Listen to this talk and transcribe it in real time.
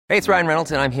Hey, it's Ryan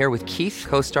Reynolds, and I'm here with Keith,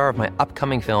 co-star of my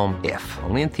upcoming film, If,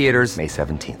 only in theaters May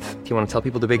 17th. Do you want to tell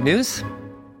people the big news?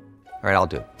 All right, I'll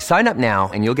do it. Sign up now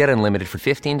and you'll get unlimited for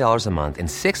 $15 a month and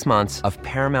 6 months of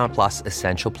Paramount Plus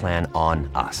Essential Plan on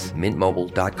us.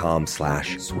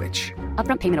 MintMobile.com/switch.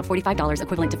 Upfront payment of $45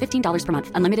 equivalent to $15 per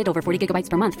month. Unlimited over 40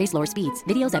 gigabytes per month. Face lower speeds.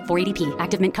 Videos at 480p.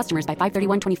 Active Mint customers by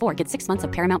 531.24 get 6 months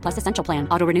of Paramount Plus Essential Plan.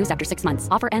 Auto renews after 6 months.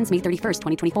 Offer ends May 31st,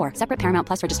 2024. Separate Paramount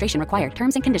Plus registration required.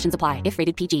 Terms and conditions apply if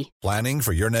rated PG. Planning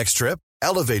for your next trip?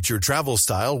 Elevate your travel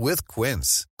style with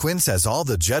Quince. Quince has all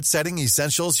the jet-setting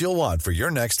essentials you'll want for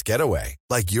your next getaway,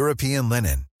 like European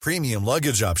linen, premium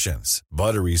luggage options,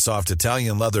 buttery soft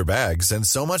Italian leather bags, and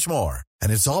so much more.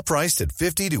 And it's all priced at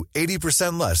 50 to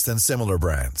 80% less than similar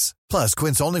brands. Plus,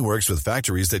 Quince only works with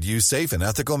factories that use safe and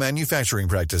ethical manufacturing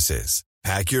practices.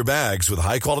 Pack your bags with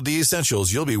high-quality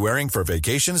essentials you'll be wearing for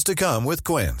vacations to come with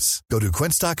Quince. Go to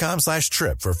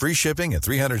quince.com/trip for free shipping and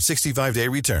 365-day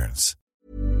returns.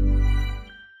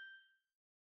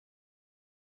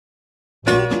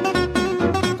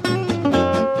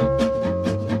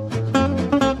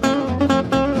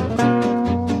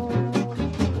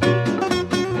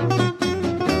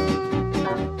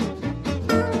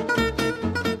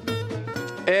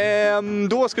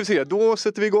 Då ska vi se, då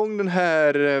sätter vi igång den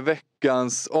här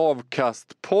veckans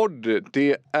avkastpodd.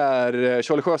 Det är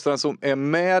Charlie Sjöstrand som är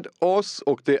med oss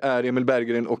och det är Emil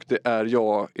Berggren och det är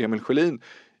jag, Emil Sjölin.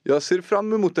 Jag ser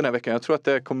fram emot den här veckan. Jag tror att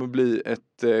det kommer bli ett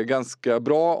ganska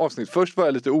bra avsnitt. Först var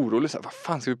jag lite orolig. Så här, vad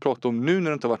fan ska vi prata om nu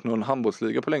när det inte har varit någon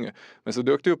handbollsliga på länge? Men så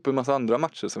dök det upp en massa andra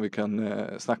matcher som vi kan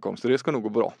snacka om. Så det ska nog gå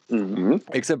bra.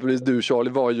 Exempelvis du,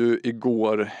 Charlie, var ju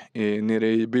igår nere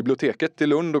i biblioteket i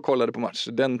Lund och kollade på match.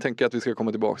 Den tänker jag att vi ska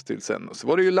komma tillbaka till sen. Och så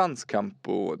var det ju landskamp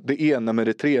och det ena med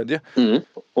det tredje.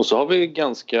 Och så har vi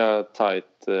ganska tajt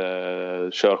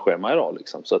körschema idag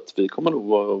liksom. Så att vi kommer nog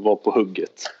vara på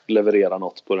hugget. Leverera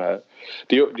något på det här.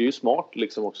 Det är ju smart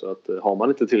liksom också att har man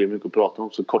inte tillräckligt mycket att prata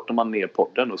om så kortar man ner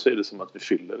podden och så är det som att vi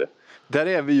fyller det. Där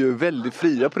är vi ju väldigt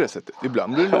fria på det sättet.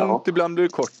 Ibland blir det långt, ibland blir det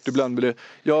kort, ibland blir det...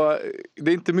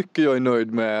 det är inte mycket jag är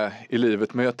nöjd med i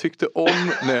livet, men jag tyckte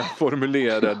om när jag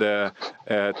formulerade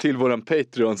till våran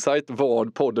Patreon-sajt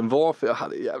vad podden var, för jag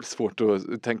hade jävligt svårt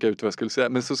att tänka ut vad jag skulle säga.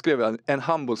 Men så skrev jag en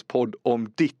handbollspodd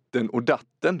om ditten och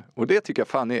datten. Och det tycker jag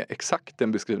fan är exakt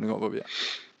en beskrivning av vad vi är.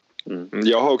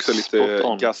 Jag har också lite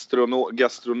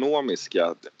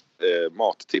gastronomiska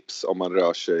mattips om man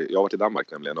rör sig. Jag har varit i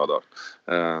Danmark nämligen några dagar.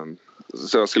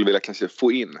 Så jag skulle vilja kanske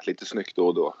få in lite snyggt då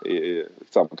och då i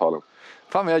samtalen.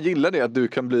 Fan vad jag gillar det att du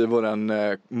kan bli våran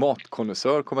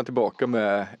matkonnässör, komma tillbaka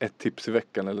med ett tips i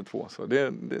veckan eller två. Så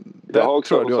det tror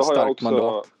jag du har starkt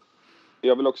mandat.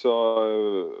 Jag vill också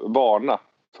varna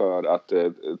för att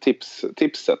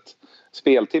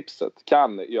speltipset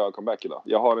kan göra comeback idag.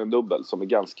 Jag har en dubbel som är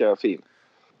ganska fin.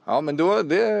 Ja, men då,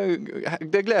 det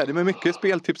gläder mig mycket.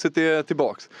 Speltipset är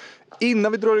tillbaks.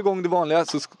 Innan vi drar igång det vanliga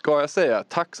så ska jag säga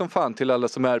tack som fan till alla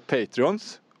som är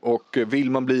Patreons. Och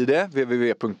vill man bli det,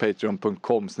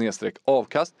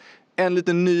 www.patreon.com/avkast. En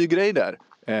liten ny grej där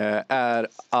är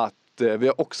att vi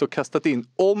har också kastat in,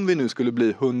 om vi nu skulle bli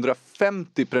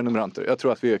 150 prenumeranter. Jag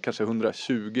tror att vi är kanske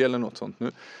 120 eller något sånt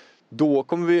nu. Då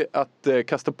kommer vi att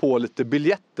kasta på lite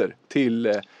biljetter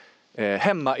till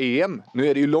hemma-EM. Nu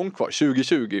är det ju långt kvar,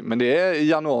 2020. Men det är i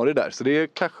januari där. Så det är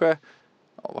kanske,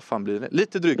 vad fan blir det?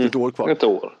 Lite drygt ett år kvar. Ett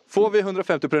år. Får vi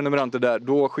 150 prenumeranter där,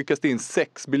 då skickas det in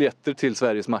 6 biljetter till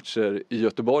Sveriges matcher i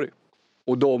Göteborg.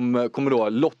 Och de kommer då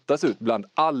lottas ut bland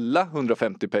alla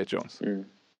 150 Patreons.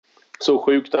 Så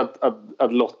sjukt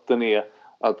att lotten är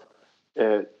att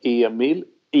Emil,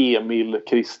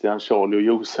 Christian, Charlie och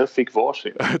Josef fick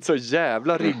varsin. Ett så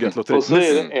jävla riggat lotteri. Och så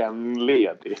är det en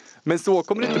ledig. Men så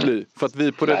kommer det inte bli. För att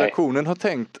vi på redaktionen har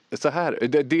tänkt så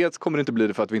här. Dels kommer det inte bli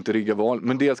det för att vi inte riggar val.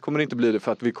 Men dels kommer det inte bli det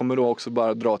för att vi kommer då också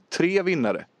bara dra 3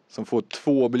 vinnare. Som får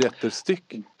 2 biljetter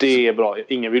styck. Det är bra.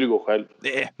 Ingen vill ju gå själv.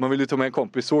 Nej, man vill ju ta med en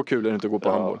kompis. Så kul är det inte att gå på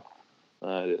handboll.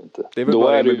 Nej, det är inte. Det är väl då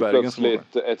bara är det ju Bergen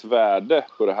plötsligt ett värde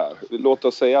på det här. Låt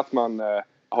oss säga att man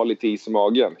har lite is i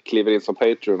magen. Kliver in som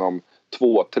Patreon om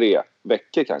 2-3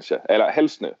 veckor kanske. Eller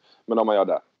helst nu. Men om man gör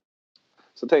det.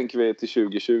 Så tänker vi till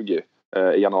 2020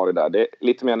 i januari där. Det är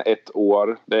lite mer än 1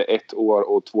 år. Det är 1 år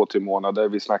och 2-3 månader.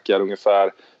 Vi snackar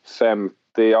ungefär 50.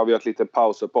 Ja, vi har ett litet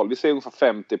pausuppehåll. Vi ser ungefär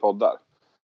 50 poddar.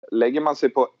 Lägger man sig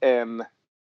på en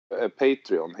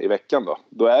Patreon i veckan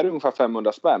då är det ungefär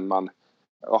 500 spänn.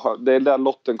 Det är där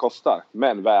lotten kostar.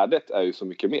 Men värdet är ju så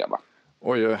mycket mer, va?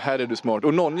 Oj, här är du smart.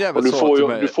 Och någon jävel och sa till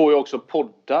mig... Du får ju också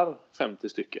poddar 50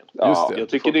 stycken. Just det. Jag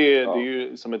tycker det är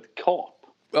ju som ett kap.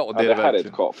 Ja, Det här är verkligen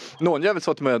ett kap. Någon jävel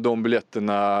sa till mig att de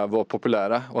biljetterna var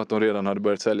populära och att de redan hade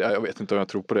börjat sälja. Jag vet inte om jag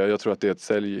tror på det. Jag tror att det är ett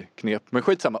säljknep. Men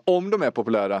skitsamma, om de är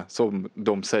populära som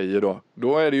de säger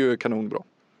då är det ju kanonbra.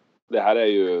 Det här är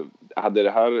ju, hade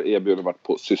det här erbjudandet varit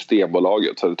på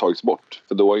Systembolaget så hade det tagits bort.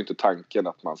 För då är ju inte tanken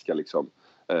att man ska liksom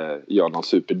göra någon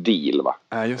superdeal, va?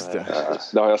 Ja, just det.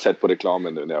 Det har jag sett på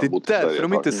reklamen nu när jag har bott i Det är Sverige. därför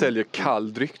de inte säljer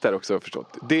kalldryck där också, har jag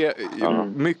förstått.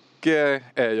 Mycket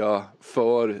är jag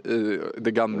för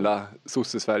det gamla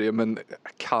sosse-Sverige, men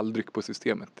kalldryck på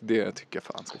Systemet, det tycker jag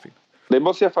fan ska finnas. Det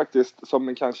måste jag faktiskt, som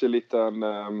en kanske liten,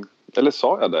 eller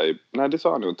sa jag det? Nej, det sa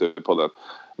jag nog inte på den.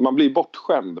 Man blir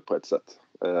bortskämd på ett sätt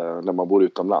när man bor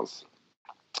utomlands.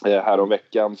 Härom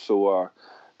veckan så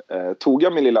tog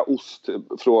jag min lilla ost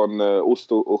från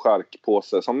ost- och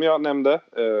charkpåse som jag nämnde.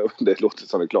 Det låter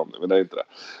som reklam nu, men det är inte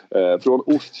det. Från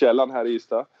Ostkällan här i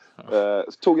Ystad.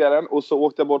 Så tog jag den och så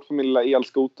åkte jag bort på min lilla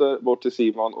elskoter bort till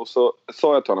Simon. Och så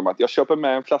sa jag till honom att jag köper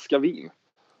med en flaska vin.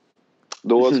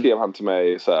 Då skrev han till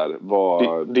mig så här.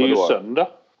 Det är ju söndag.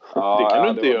 Ja, det kan du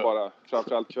inte det var göra. bara,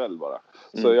 framförallt kväll bara.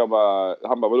 Så jag bara,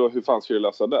 han bara, vadå, hur fan ska du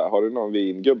lösa det? Har du någon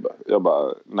vingubbe? Jag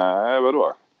bara, nej,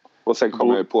 vadå? Och sen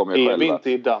kom jag på mig själv. Är vi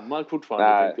inte i Danmark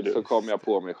fortfarande? Nej, så kom jag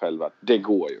på mig själv att det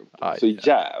går ju inte. Så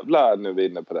jävla nu är vi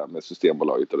inne på det här med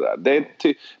Systembolaget och det där.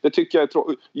 Det tycker jag är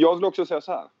tråkigt. Jag vill också säga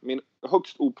så här. Min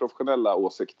högst oprofessionella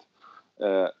åsikt.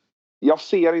 Jag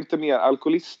ser inte mer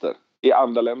alkoholister i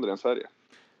andra länder än Sverige.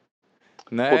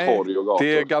 Nej, på torg och gator.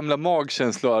 Det är gamla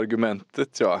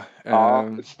magkänsloargumentet, ja. Ja,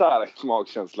 starkt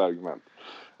magkänsloargument.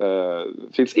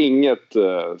 Det finns inget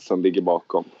som ligger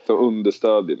bakom som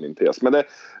understödjer min tes. Men det,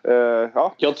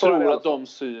 ja, jag tror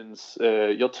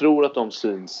att de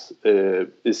syns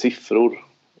i siffror,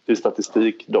 i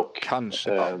statistik dock.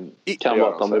 Kanske. Kan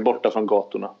vara att de är borta från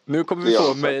gatorna. Nu kommer vi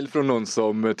få mejl från någon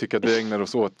som tycker att vi ägnar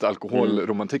oss åt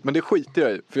alkoholromantik. Men det skiter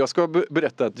jag i. För jag ska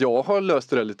berätta att jag har löst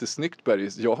det där lite snyggt,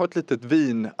 Bergis. Jag har ett litet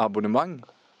vinabonnemang.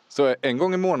 Så en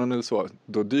gång i månaden eller så,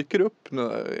 då dyker det upp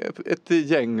ett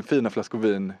gäng fina flaskor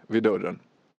vin vid dörren.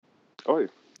 Oj,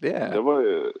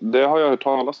 det har jag hört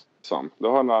talas om. Det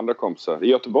har några andra kompisar i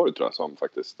Göteborg tror jag som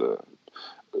faktiskt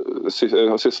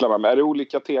sysslar med. Men är det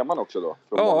olika teman också då?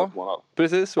 Ja,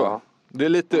 precis så. Ja. Det är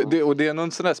lite, och det är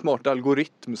någon sån där smart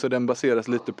algoritm så den baseras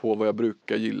lite på vad jag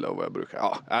brukar gilla och vad jag brukar.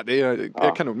 Ja, det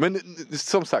är kanon. Men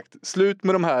som sagt, slut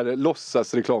med de här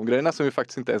låtsasreklamgrejerna som ju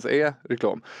faktiskt inte ens är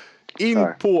reklam.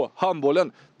 På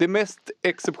handbollen. Det mest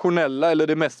exceptionella eller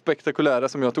det mest spektakulära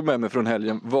som jag tog med mig från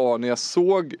helgen var när jag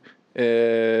såg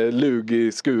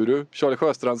Lugi Skuru, Charlie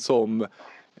Sjöstrand som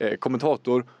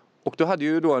kommentator. Och du hade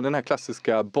ju då den här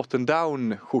klassiska button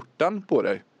down skjortan på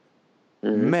dig.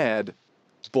 Med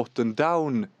button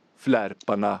down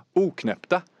flärparna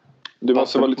oknäppta. Du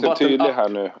måste vara lite tydlig här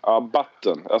nu. Ja,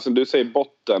 button. Alltså du säger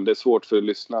botten. Det är svårt för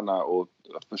lyssnarna att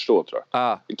förstå tror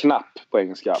jag. Knapp på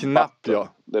engelska. Knapp, button. Ja.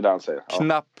 Det är det han säger. Ja.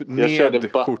 Knapp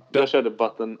ned skjorta. Jag körde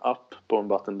button up på en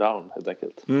button down helt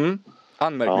enkelt.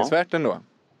 Anmärkningsvärt ändå.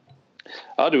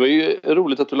 Ja, det var ju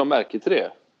roligt att du la märke till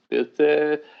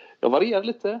det. Jag varierar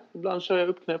lite. Ibland kör jag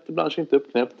uppknäppt, ibland kör jag inte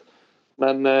uppknäppt.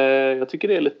 Men jag tycker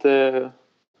det är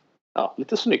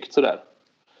lite snyggt sådär.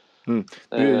 Du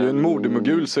är ju en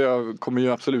modemogul så jag kommer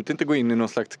ju absolut inte gå in i någon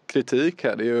slags kritik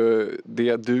här.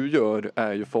 Det du gör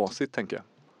är ju facit, tänker jag.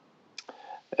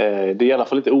 Det är i alla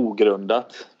fall inte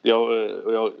ogrundat.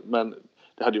 Men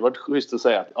det hade ju varit schysst att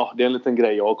säga att det är en liten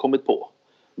grej jag har kommit på.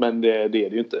 Men det är det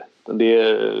ju inte. Det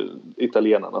är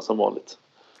italienarna som vanligt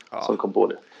som kom på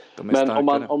det. Men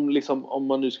om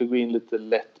man nu ska gå in lite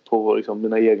lätt på liksom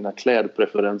mina egna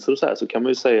klädpreferenser och så kan man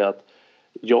ju säga att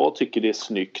jag tycker det är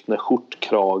snyggt när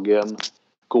skjortkragen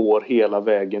går hela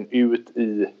vägen ut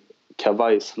i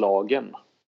kavajslagen.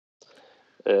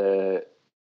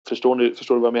 Förstår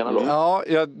du vad jag menar då? Ja,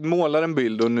 jag målar en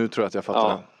bild och nu tror jag att jag fattar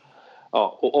det.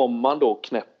 Ja, och om man då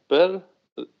knäpper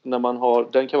när man har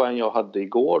den kavajen jag hade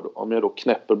igår, om jag då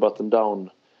knäpper button down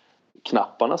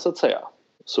knapparna så att säga,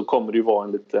 så kommer det ju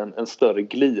vara en större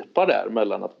glipa där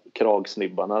mellan att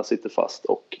kragsnibbarna sitter fast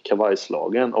och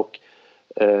kavajslagen och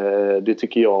det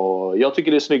tycker jag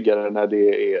tycker det är snyggare när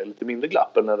det är lite mindre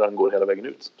glapp än när den går hela vägen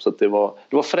ut. Så att det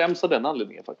var främst av den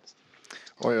anledningen faktiskt.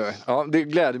 Oj. Ja, det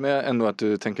gläder mig ändå att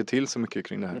du tänker till så mycket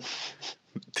kring det här.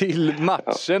 Till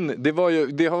matchen.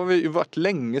 Det har ju varit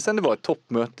länge sedan det var ett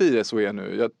toppmöte i SHE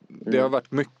nu. Det har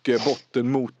varit mycket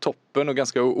botten mot toppen och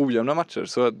ganska ojämna matcher.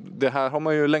 Så det här har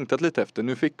man ju längtat lite efter.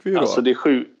 Nu fick vi ju då. Alltså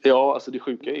det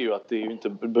sjuka är ju att det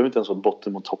behöver inte ens vara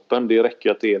botten mot toppen. Det räcker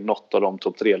ju att det är något av de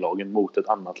topp 3-lagen mot ett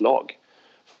annat lag.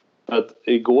 För att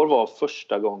igår var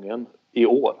första gången i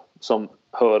år som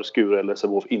Skuru eller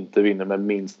Sävehof inte vinner med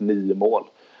minst 9 mål.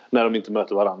 När de inte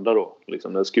möter varandra då.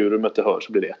 Liksom, när Skuru möter Höör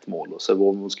så blir det 1 mål. Och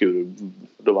Sävehof mot Skuru,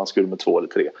 då vann Skuru med 2 eller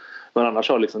 3. Men annars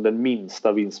har liksom den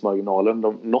minsta vinstmarginalen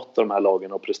något av de här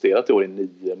lagen har presterat i år i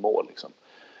 9 mål. Liksom.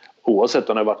 Oavsett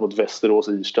om det har varit mot Västerås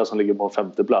och Irsta som ligger på en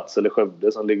 5:e plats. Eller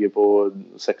Skövde som ligger på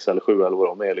 6 eller 7 eller vad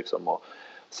de är. Liksom, och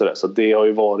sådär. Så det har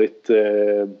ju varit,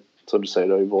 som du säger,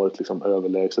 det har ju varit liksom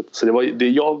överlägset. Så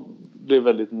jag blev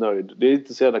väldigt nöjd. Det är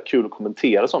inte så jävla kul att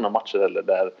kommentera sådana matcher heller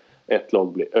där ett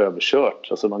lag blir överkört.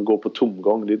 Alltså man går på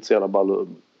tomgång. Det är inte så jävla ball att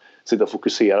sitta och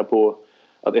fokusera på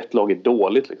att ett lag är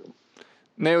dåligt liksom.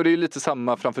 Nej, och det är lite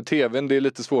samma framför tvn. Det är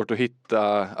lite svårt att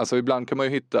hitta, alltså ibland kan man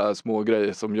ju hitta små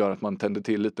grejer som gör att man tänder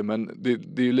till lite, men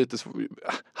det är ju lite svårt.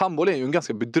 Handboll är ju en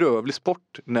ganska bedrövlig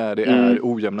sport när det är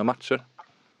ojämna matcher.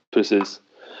 Precis,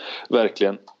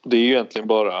 verkligen. Det är ju egentligen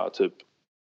bara typ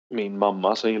min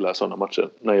mamma som gillar sådana matcher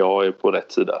när jag är på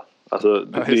rätt sida. Alltså,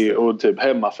 och typ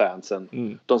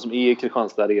hemmafansen. De som är i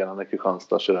Kristianstad Arena när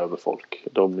Kristianstad kör över folk,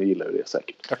 de gillar ju det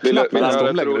säkert. Vill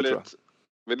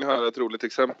ni höra ett roligt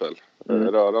exempel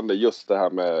rörande just det här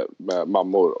med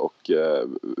mammor och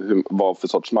vad för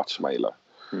sorts match man gillar?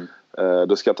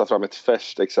 Då ska jag ta fram ett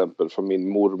färskt exempel från min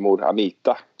mormor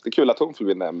Anita. Det är kul att hon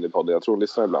blir nämnd i podden. Jag tror hon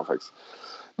lyssnar ibland faktiskt.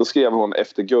 Då skrev hon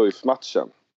efter Guif-matchen.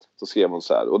 Så skrev hon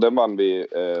så här. Och den vann vi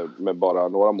med bara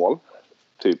några mål.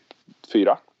 Typ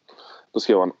 4. Då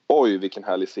skrev han, oj vilken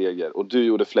härlig seger. Och du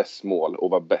gjorde flest mål och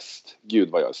var bäst. Gud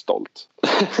vad jag är stolt.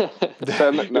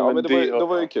 Sen, det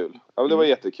var ju kul. Ja, det var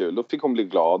jättekul. Då fick hon bli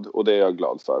glad och det är jag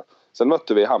glad för. Sen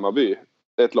mötte vi Hammarby.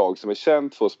 Ett lag som är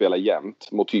känt för att spela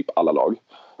jämnt mot typ alla lag.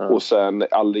 Och sen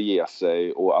aldrig ge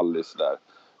sig och aldrig sådär.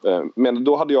 Men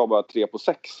då hade jag bara 3 på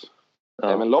 6.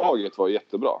 Men laget var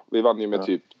jättebra. Vi vann ju med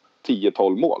typ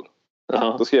 10-12 mål.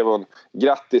 Då skrev hon,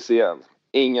 grattis igen.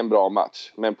 Ingen bra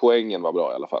match, men poängen var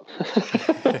bra i alla fall.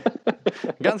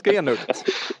 Ganska enögt.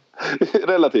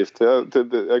 Relativt.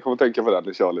 Jag kommer tänka på det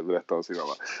när Charlie berättade om sin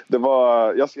mamma. Det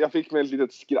var, jag fick mig ett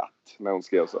litet skratt när hon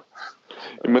skrev så.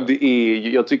 Men det är,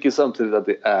 jag tycker samtidigt att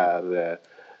det är...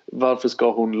 Varför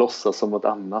ska hon låtsas som något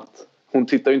annat? Hon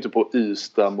tittar ju inte på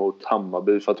Ystad mot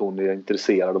Hammarby för att hon är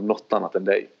intresserad av något annat än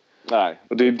dig. Nej.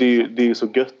 Och det är ju så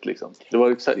gött liksom. Det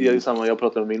var samma, jag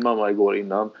pratade med min mamma igår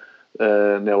innan.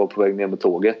 När jag var på väg ner med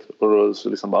tåget. Och då så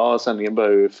liksom sändningen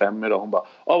börjar ju 5 idag. Hon bara,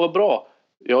 vad bra.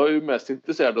 Jag är ju mest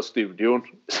intresserad av studion.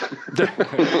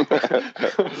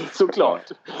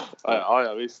 Såklart.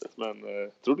 Ja, visst. Men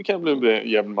tror det kan bli en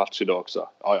jämn match idag också.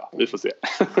 Ja, vi får se.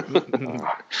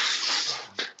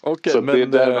 Okay, så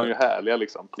men, det är ju härliga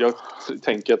liksom. Jag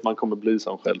tänker att man kommer bli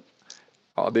som själv.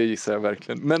 Ja, det gissar jag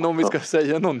verkligen. Men om vi ska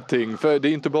säga någonting, för det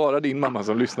är inte bara din mamma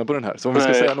som lyssnar på den här. Så om vi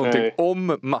ska säga någonting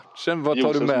om matchen, vad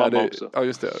tar du med dig? Också. Ja,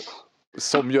 just det.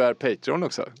 Som ju är Patreon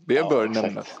också. Det bör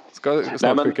nämnas. Ska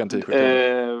snart skicka en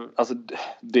t-shirt. Alltså,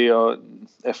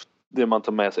 det man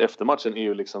tar med sig efter matchen är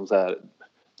ju liksom så här.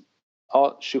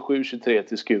 Ja, 27-23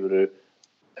 till Skuru.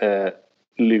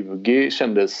 Lugi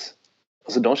kändes...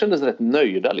 Alltså de kändes rätt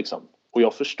nöjda liksom. Och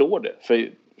jag förstår det.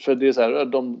 För det är så här,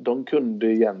 de kunde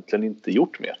egentligen inte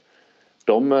gjort mer.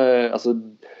 Alltså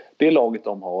det laget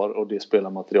de har och det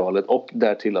spelarmaterialet och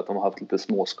därtill att de har haft lite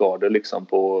små skador liksom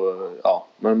på,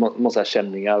 men man säger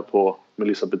känningar på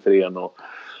Melissa Petrén och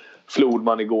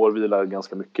Flodman igår vilar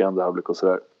ganska mycket i andra halvlek och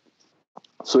sådär.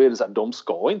 Så är det så här,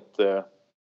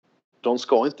 de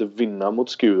ska inte vinna mot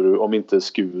Skuru om inte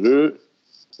Skuru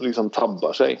liksom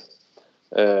tabbar sig.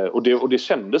 Och det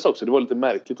kändes också, det var lite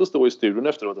märkligt att stå i studion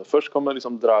efteråt. Först kommer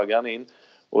liksom Dragan in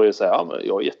och är så här, men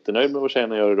jag är jättenöjd med vad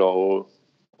tjejerna gör idag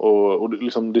och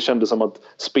liksom, det kändes som att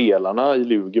spelarna i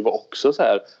Lugi var också så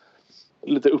här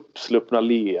lite uppsluppna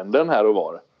leenden här och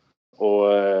var.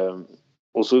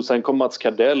 Och så sen kom Mats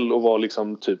Kardell och var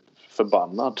liksom typ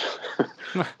förbannad.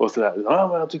 Och så där,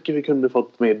 men jag tycker vi kunde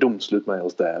fått mer domslut med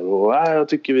oss där och jag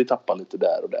tycker vi tappar lite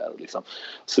där och där liksom.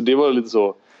 Så det var lite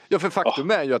så. Ja, för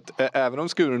faktum är ju att även om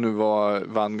Skuru nu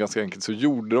vann ganska enkelt så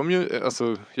gjorde de ju,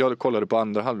 alltså jag kollade på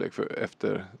andra halvlek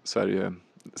efter Sverige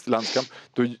landskamp,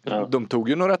 de tog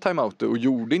ju några timeouter och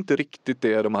gjorde inte riktigt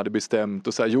det de hade bestämt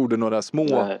och så här, gjorde några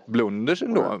små blunders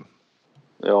ändå.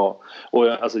 Ja, och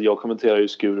jag kommenterade ju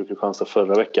Skuru och Kristianstad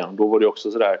förra veckan, då var det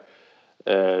också sådär,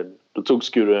 då tog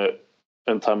Skuru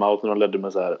en timeout när de ledde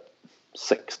med så här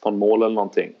 16 mål eller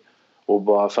någonting. Och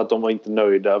bara för att de var inte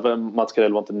nöjda, Mats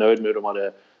Karell var inte nöjd med hur de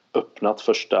hade öppnat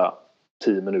första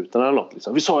 10 minuterna eller något.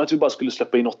 Liksom. Vi sa att vi bara skulle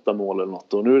släppa in 8 mål eller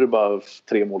något. Och nu är det bara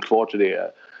 3 mål kvar till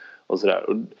det. Och sådär.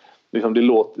 Och liksom det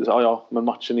låter... men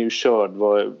matchen är ju körd.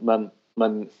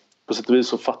 Men på sätt och vis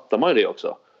så fattar man ju det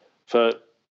också. För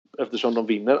eftersom de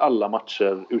vinner alla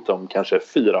matcher utom kanske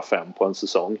 4-5 på en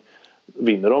säsong.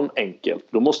 Vinner de enkelt.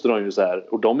 Då måste de ju så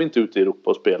här... Och de är inte ute i Europa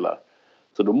och spelar.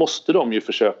 Så då måste de ju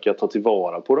försöka ta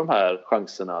tillvara på de här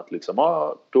chanserna att liksom,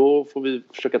 då får vi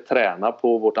försöka träna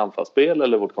på vårt anfallsspel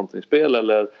eller vårt kontringsspel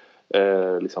eller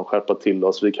liksom skärpa till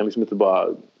oss. Vi kan liksom inte bara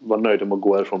vara nöjda med att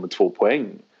gå härifrån med 2 poäng.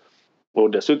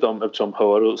 Och dessutom, eftersom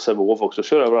Hör och Sävehof också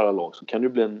kör över alla lag, så kan det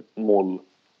ju bli en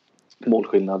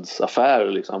målskillnadsaffär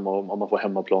liksom, om man får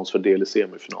hemmaplansfördel i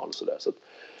semifinal och sådär. Så att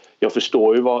jag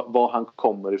förstår ju var han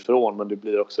kommer ifrån, men det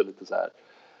blir också lite så här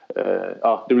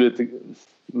det blir lite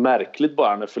märkligt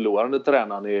bara när förlorande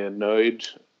tränaren är nöjd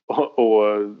och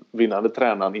vinnande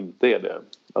tränaren inte är det.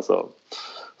 Alltså,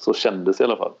 så kändes det i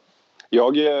alla fall.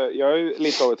 Jag är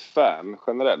lite av ett fan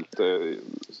generellt.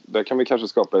 Där kan vi kanske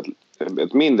skapa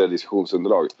ett mindre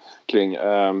diskussionsunderlag kring i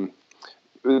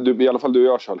alla fall du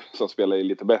och jag, Charlie, som spelar i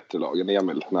lite bättre lag än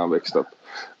Emil när han växte upp.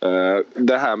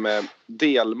 Det här med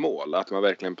delmål, att man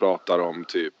verkligen pratar om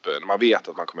typ, när man vet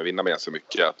att man kommer vinna med så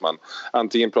mycket, att man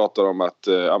antingen pratar om att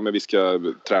men vi ska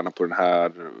träna på den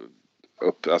här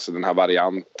alltså den här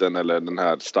varianten eller den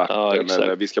här starten,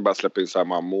 eller vi ska bara släppa in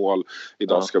samma mål.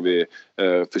 Idag ska vi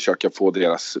försöka få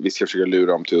vi ska försöka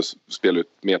lura dem till att spela ut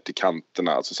mer till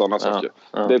kanterna, alltså sådana saker.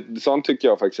 Sånt tycker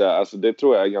jag faktiskt alltså det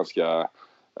tror jag är ganska,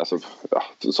 alltså,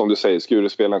 som du säger, Skuru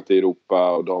spelar inte i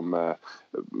Europa och de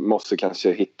måste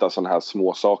kanske hitta sådana här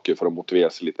små saker för att motivera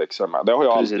sig lite extra med. Det har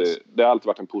alltid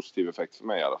varit en positiv effekt för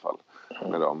mig i alla fall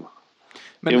med dem.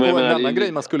 Men en annan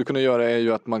grej man skulle kunna göra är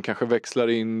ju att man kanske växlar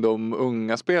in de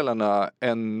unga spelarna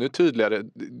ännu tydligare.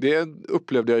 Det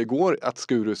upplevde jag igår att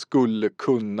Skuru skulle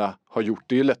kunna ha gjort.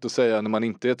 Det är lätt att säga när man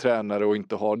inte är tränare och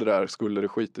inte har det där, skulle det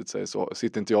skitit sig så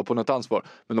sitter inte jag på något ansvar.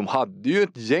 Men de hade ju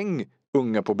ett gäng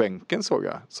unga på bänken, såg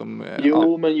jag.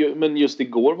 Men just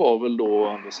igår var väl då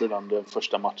andra sidan den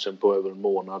första matchen på över en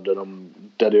månad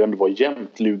där det ändå var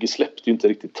jämnt. Lugi släppte ju inte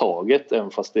riktigt taget,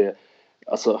 även fast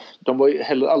alltså, de var ju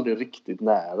heller aldrig riktigt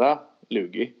nära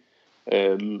Lugi.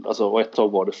 Och ett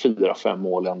tag var det 4-5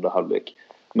 mål i andra halvlek.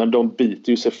 Men de biter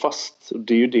ju sig fast.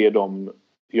 Det är ju det de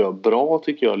gör bra,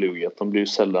 tycker jag, Lugi. Att de blir ju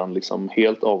sällan liksom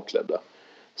helt avklädda.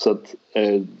 Så att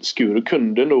Skuru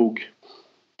kunde nog...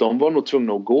 De var nog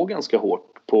tvungna att gå ganska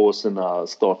hårt på sina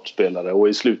startspelare. Och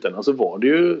i slutändan så var det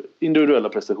ju individuella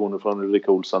prestationer från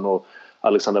Ulrika Olsson och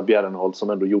Alexandra Bjärrenholt som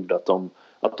ändå gjorde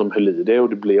att de höll i det. Och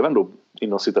det blev ändå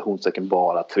inom citationstecken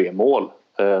bara 3 mål.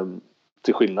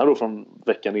 Till skillnad då från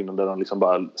veckan innan där de liksom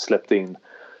bara släppte in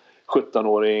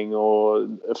 17-åring och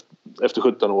efter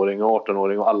 17-åring och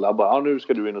 18-åring och alla bara nu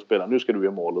ska du in och spela, nu ska du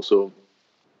göra mål, och så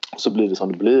blir det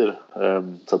som det blir.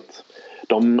 Så att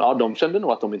de kände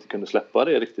nog att de inte kunde släppa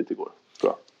det riktigt igår,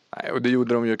 tror jag. Nej, och det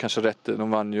gjorde de ju kanske rätt i.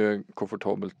 De vann ju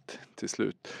komfortabelt till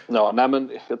slut. Ja, nej,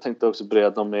 men jag tänkte också på det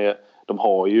att de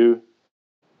har ju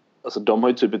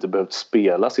typ inte behövt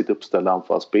spela sitt uppställda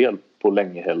anfallsspel på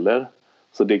länge heller.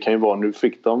 Så det kan ju vara, nu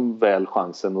fick de väl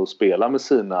chansen att spela med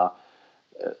sina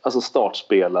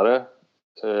startspelare.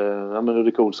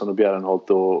 Ulrika Olsson och Bjärrenholt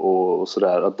och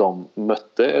sådär, att de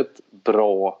mötte ett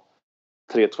bra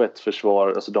 3-2-1-försvar.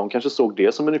 Alltså de kanske såg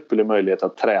det som en ypperlig möjlighet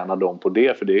att träna dem på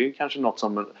det. För det är kanske något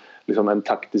som en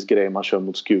taktisk grej man kör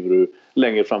mot Skuru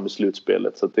längre fram i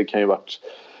slutspelet. Så att det kan ju varit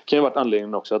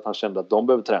anledningen också att han kände att de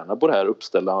behöver träna på det här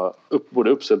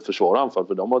både uppställt försvar och anfall.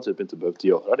 För de har typ inte behövt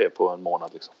göra det på en månad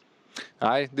liksom.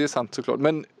 Nej, det är sant såklart.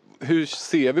 Men hur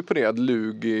ser vi på det att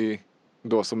Lugi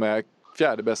då, som är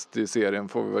 4:e bäst i serien,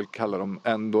 får vi väl kalla dem,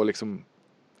 ändå liksom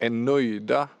är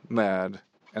nöjda med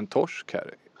en torsk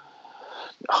här?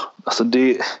 Ja, alltså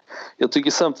jag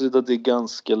tycker samtidigt att det är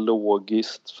ganska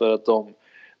logiskt, för att de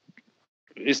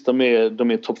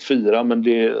är topp 4, men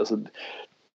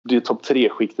det topp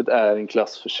 3-skiktet är en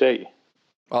klass för sig.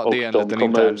 Ja, det är en liten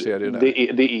intern serie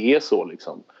där. Det är så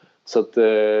liksom. Så att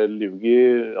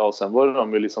Lugi, sen var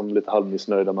de ju liksom lite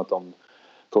halvmissnöjda med att de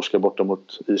torskade borta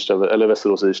mot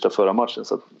Västerås Irsta förra matchen.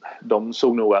 Så att de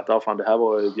såg nog att det här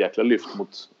var ett jäkla lyft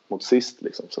mot sist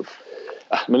liksom. Så att,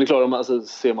 men det är klart,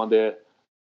 ser man det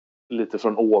lite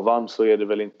från ovan, så är det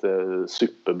väl inte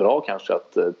superbra kanske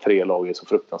att 3 lag är så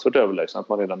fruktansvärt överlägsna att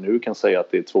man redan nu kan säga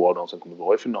att det är 2 av dem som kommer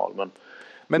vara i final.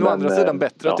 Men å andra sidan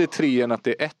bättre att det är 3 än att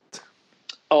det är 1.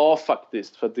 Ja,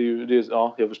 faktiskt. För att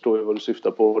jag förstår ju vad du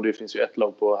syftar på. Och det finns ju ett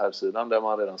lag på här sidan där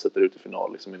man redan sätter ut i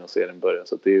final liksom, innan serien börjar.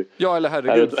 Så att det är ju, eller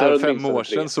herregud, för 5 år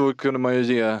sedan så kunde man ju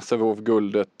ge Sävehof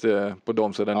guldet på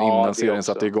de sidan innan serien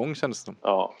satte igång, känns det.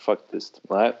 Ja, faktiskt.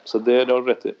 Nej, så det har du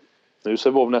rätt i. Nu är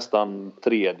Sävehof nästan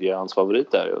 3:e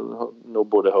ansfavorit där. Nog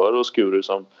både Hör och Skuru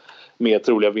som mer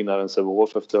troliga vinnare än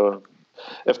Sävehof efter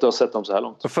att ha sett dem så här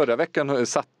långt. Och förra veckan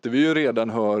satte vi ju redan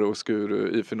Hör och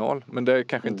Skuru i final. Men det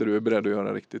kanske inte du är beredd att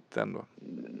göra riktigt ändå.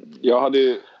 Jag hade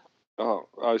ju...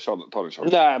 ta den.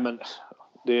 Nej, men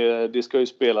det ska ju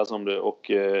spelas om det.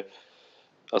 Och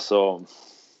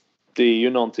det är ju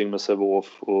någonting med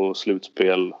Sävehof och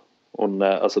slutspel. Och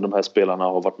alltså de här spelarna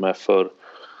har varit med för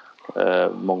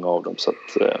många av dem. Så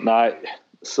att, nej.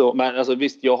 Så, men alltså,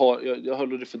 visst, jag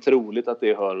håller det för troligt att det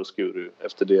är Hör och Skuru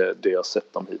efter det jag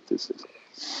sett dem hittills. Liksom.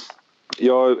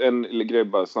 En grej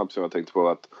bara snabbt som jag tänkte på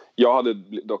att jag hade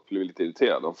dock blivit lite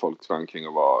irriterad om folk sprang kring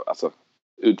och var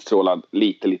utstrålad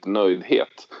lite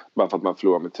nöjdhet bara för att man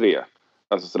förlorar med 3.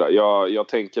 Alltså sådär. Jag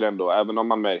tänker ändå, även om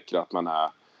man märker att man är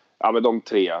men de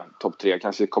topp 3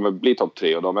 kanske kommer bli topp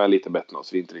 3 och de är lite bättre så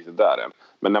vi är inte riktigt där än.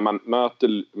 Men när man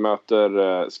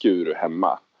möter Skuru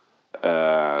hemma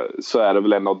så är det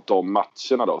väl en av de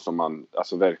matcherna då som man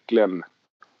alltså verkligen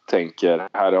tänker,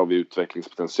 här har vi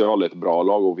utvecklingspotential, ett bra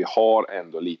lag och vi har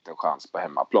ändå liten chans på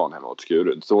hemmaplan hemma åt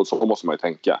Skuru. Så måste man ju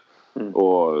tänka.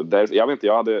 Och där, jag vet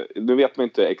inte, nu vet man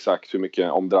inte exakt hur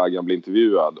mycket om Dragan blir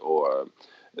intervjuad och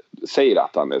säger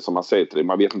att han är, som man säger till det,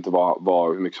 man vet inte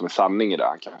hur mycket som är sanning i det.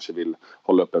 Han kanske vill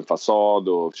hålla upp en fasad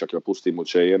och försöka vara positiv mot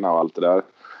tjejerna och allt det där.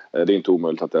 Det är inte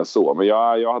omöjligt att det är så. Men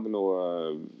jag hade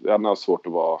nog svårt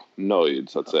att vara nöjd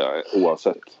så att säga,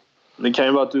 oavsett. Det kan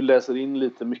ju vara att du läser in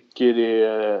lite mycket i det,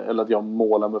 eller att jag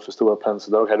målar med för stora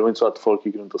penseldrag. Det var inte så att folk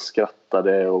gick runt och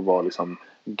skrattade och var liksom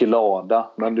glada.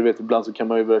 Men du vet, ibland så kan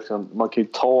man ju verkligen, man kan ju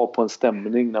ta på en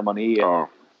stämning när man är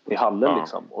i hallen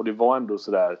liksom. Och det var ändå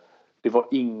sådär, det var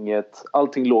inget,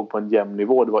 allting låg på en jämn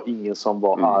nivå. Det var ingen som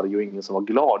var arg och ingen som var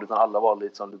glad, utan alla var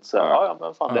lite såhär,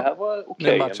 men fan, det här var okej.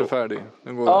 Det är matchen färdig.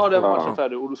 Det var matchen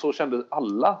färdig och så kände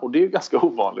alla, och det är ju ganska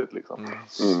ovanligt liksom.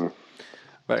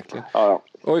 Verkligen.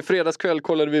 Och i fredagskväll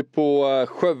kollade vi på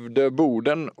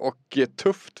Skövde-Boden och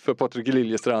tufft för Patrik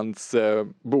Liljestrands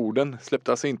Boden.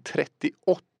 Släppte alltså in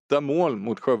 38 mål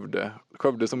mot Skövde.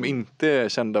 Skövde som inte är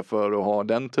kända för att ha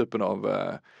den typen av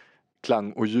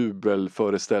klang- och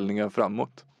jubelföreställningar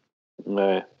framåt.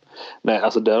 Nej,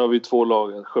 alltså där har vi 2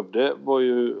 lag. Skövde var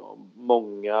ju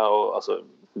många, och alltså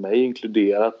mig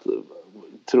inkluderat,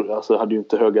 hade ju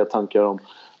inte höga tankar om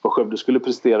vad Skövde skulle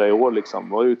prestera i år liksom.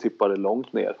 Var ju tippade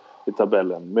långt ner i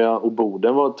tabellen. Och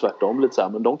Boden var tvärtom lite så här,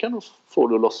 men de kan nog få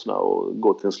det att lossna och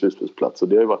gå till en slutspelsplats. Och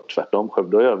det har ju varit tvärtom.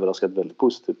 Skövde har överraskat väldigt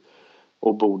positivt.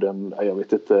 Och Boden, jag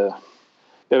vet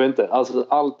inte. Alltså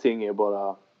allting är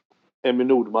bara, Emmy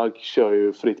Nordmark kör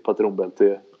ju fritt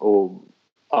patronbälte och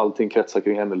allting kretsar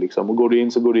kring henne liksom. Och går det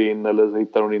in så går det in, eller så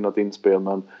hittar hon in något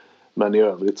inspel, men i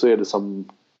övrigt så är det som,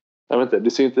 jag vet inte,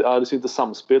 det ser inte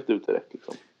samspelt ut direkt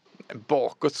liksom.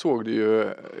 Bakåt såg det ju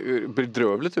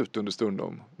bedrövligt ut under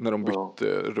stundom när de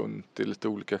bytte runt i lite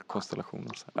olika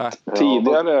konstellationer.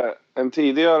 En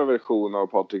tidigare version av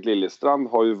Patrik Liljestrand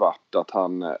har ju varit att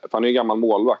han är ju gammal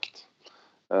målvakt.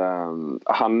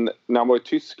 När han var i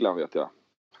Tyskland vet jag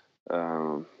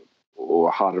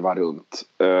och harvar runt,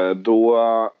 då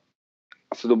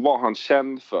var han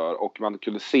känd för, och man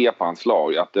kunde se på hans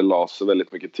lag att det lades så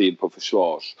väldigt mycket tid på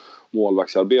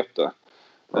målvaktsarbete.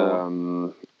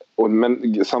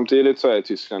 Men samtidigt så är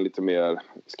Tyskland lite mer,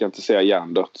 ska inte säga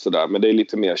hjärndött sådär, men det är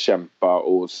lite mer kämpa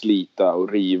och slita och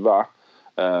riva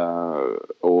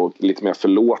och lite mer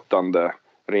förlåtande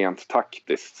rent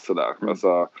taktiskt sådär.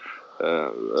 Alltså,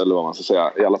 eller vad man ska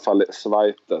säga, i alla fall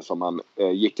Schweiz som man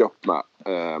gick upp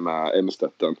med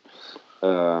Emstetten.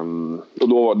 Och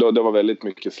då det var väldigt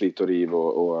mycket slit och riv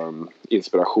och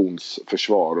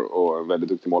inspirationsförsvar och väldigt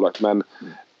duktig målvakt. Men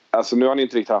alltså nu har ni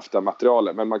inte riktigt haft det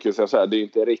materialet, men man kan ju säga så här, det är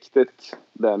inte riktigt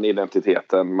den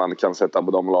identiteten man kan sätta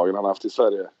på de lagen han har haft i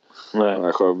Sverige.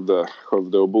 Nej.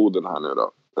 Skövde och Boden här nu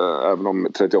då. Även om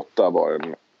 38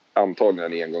 var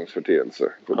antagligen en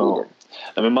engångsförteelse för Boden.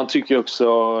 Ja, men man tycker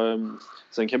också,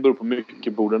 sen kan det bero på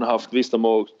mycket Boden har haft. Visst, de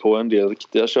har åkt på en del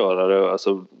riktiga körare,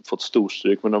 alltså fått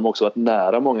storstryk, men de har också varit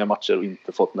nära många matcher och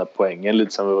inte fått den här poängen,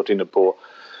 lite som vi varit inne på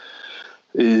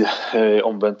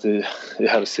omvänt i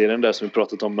herrserien där som vi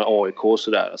pratat om med AIK och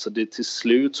sådär. Alltså det, till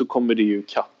slut så kommer det ju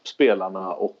kapp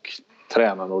spelarna och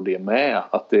tränarna och det med,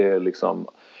 att det är liksom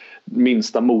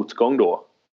minsta motgång då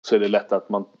så är det lätt att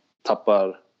man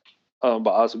tappar,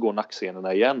 alltså går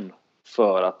nackscenerna igen,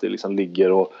 för att det liksom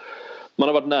ligger och man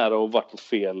har varit nära och varit på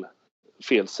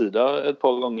fel sida ett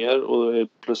par gånger, och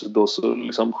plötsligt då så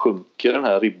liksom sjunker den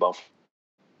här ribban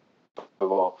för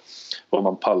vad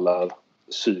man pallar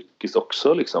psykiskt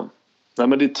också liksom. Nej,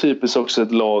 men det är typiskt också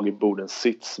ett lag i Bodens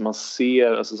sits. Man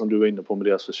ser, alltså som du var inne på med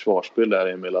deras försvarsspel där,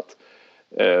 Emil, att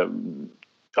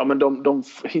men de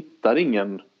hittar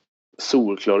ingen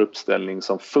solklar uppställning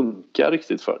som funkar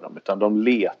riktigt för dem, utan de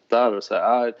letar så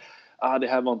här,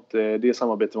 det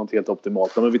samarbetet var inte helt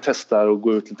optimalt, men vi testar och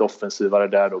går ut lite offensivare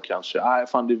där då kanske.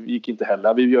 Det gick inte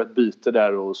heller. Vi gör ett byte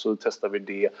där och så testar vi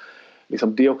det.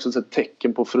 Liksom, det är också ett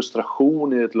tecken på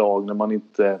frustration i ett lag när man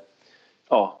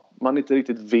inte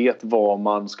riktigt vet vad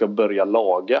man ska börja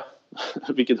laga.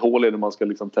 vilket hål är det man ska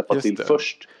liksom täppa Just till det.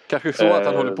 först. Kanske så att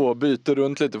han håller på och byter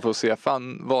runt lite för att se,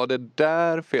 fan, var det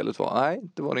där felet var? Nej,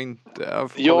 det var det inte.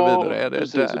 Jag får kolla vidare. Är det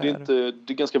precis. där?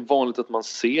 Det är ganska vanligt att man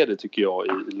ser det, tycker jag,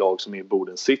 i lag som är i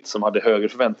Boden sitt, som hade högre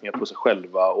förväntningar på sig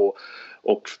själva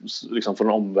och liksom från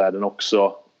omvärlden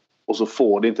också. Och så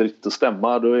får det inte riktigt att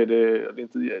stämma. Då är det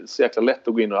inte så jäkla lätt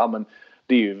att gå in och men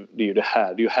det är ju det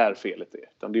är ju här felet är.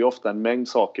 Utan det är ofta en mängd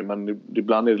saker, men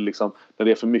ibland är det liksom, när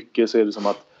det är för mycket så är det som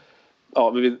att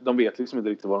de vet liksom inte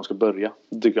riktigt var de ska börja.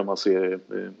 Det tycker jag man ser i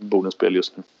Bodens spel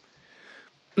just nu.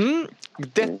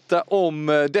 Detta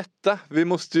om detta. Vi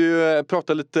måste ju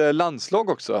prata lite landslag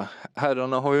också.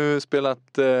 Herrarna har ju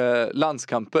spelat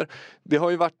landskamper. Det har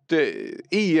ju varit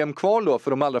EM-kval då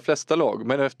för de allra flesta lag.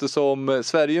 Men eftersom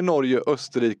Sverige, Norge,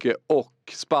 Österrike och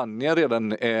Spanien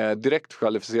redan är direkt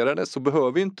kvalificerade så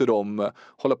behöver inte de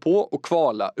hålla på och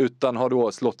kvala, utan har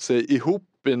då slått sig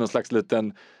ihop i någon slags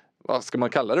liten, vad ska man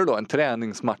kalla det då, en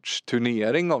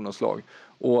träningsmatchturnering av något slag.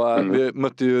 Och vi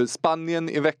mötte ju Spanien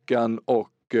i veckan och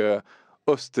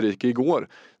Österrike igår.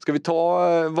 Ska vi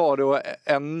ta var och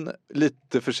en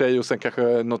lite för sig och sen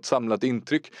kanske något samlat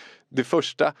intryck? Det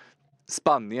första,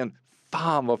 Spanien.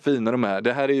 Fan vad fina de är.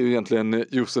 Det här är ju egentligen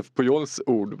Josef Pujols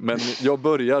ord, men jag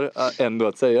börjar ändå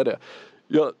att säga det.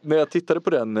 När jag tittade på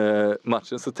den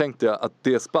matchen så tänkte jag att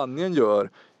det Spanien gör,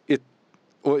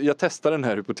 och jag testar den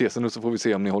här hypotesen och så får vi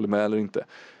se om ni håller med eller inte.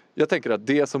 Jag tänker att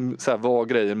det som så här var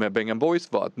grejen med Bengan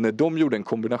Boys var att när de gjorde en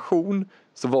kombination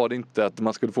så var det inte att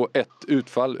man skulle få ett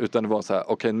utfall, utan det var så här,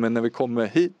 okej, men när vi kommer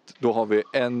hit då har vi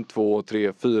 1, 2,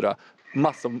 3, 4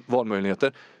 massa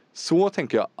valmöjligheter. Så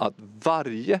tänker jag att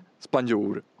varje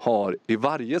spanjor har i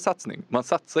varje satsning. Man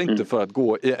satsar inte för att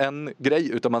gå i en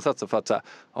grej, utan man satsar för att säga,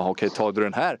 okej, tar du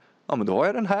den här? Ja, men då har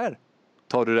jag den här.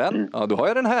 Tar du den? Ja, då har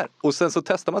jag den här. Och sen så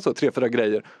testar man så 3-4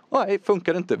 grejer. Nej,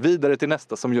 funkar det inte. Vidare till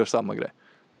nästa som gör samma grej.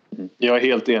 Jag är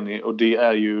helt enig, och det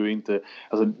är ju inte,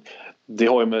 alltså, det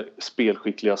har ju med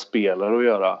spelskickliga spelare att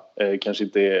göra. Kanske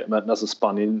inte, men alltså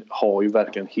Spanien har ju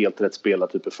verkligen helt rätt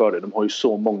spelartyper för det. De har ju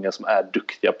så många som är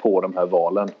duktiga på de här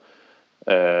valen.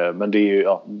 Men det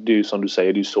är ju som du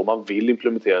säger, det är ju så man vill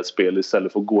implementera ett spel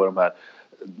istället för att gå de här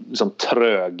liksom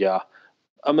tröga,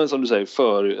 men som du säger,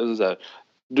 alltså så här,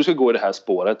 du ska gå i det här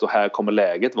spåret och här kommer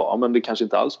läget vara, men det kanske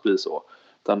inte alls blir så.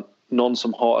 Utan någon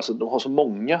som har, alltså de har så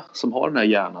många som har den här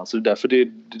hjärnan, så det är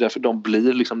därför de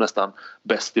blir liksom nästan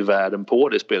bäst i världen på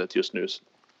det spelet just nu.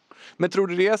 Men tror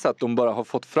du det är så att de bara har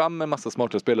fått fram en massa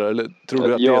smarta spelare, eller tror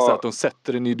du att det är så att de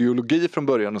sätter en ideologi från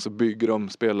början och så bygger de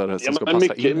spelare som ska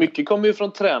passa in? Mycket kommer ju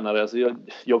från tränare. Alltså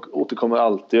jag återkommer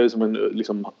alltid, jag är som en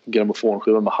liksom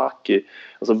grammofonskiva med hack i.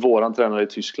 Alltså våran tränare i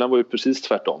Tyskland var ju precis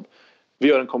tvärtom. Vi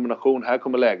gör en kombination, här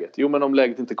kommer läget. Jo, men om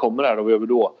läget inte kommer här, då vad gör vi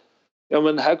då? Ja,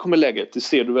 men här kommer läget, det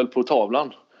ser du väl på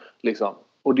tavlan liksom.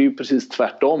 Och det är ju precis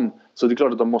tvärtom. Så det är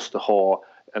klart att de måste ha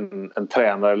en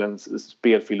tränare eller en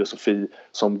spelfilosofi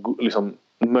som liksom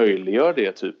möjliggör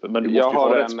det typ. Men du måste ju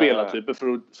ha rätt spelartyper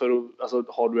för att alltså,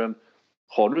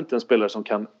 har du inte en spelare som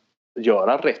kan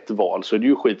göra rätt val, så är det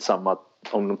ju skitsamma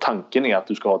om tanken är att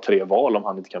du ska ha 3 val om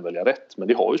han inte kan välja rätt. Men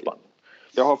det har ju Spanien.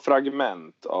 Jag har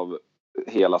fragment av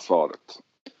hela svaret.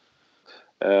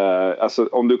 Alltså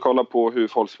om du kollar på hur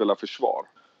folk spelar försvar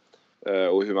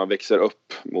och hur man växer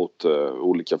upp mot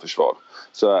olika försvar,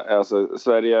 så alltså,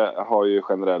 Sverige har ju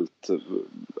generellt,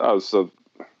 alltså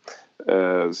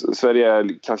Sverige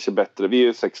är kanske bättre, vi är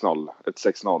ju 6-0, ett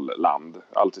 6-0 land,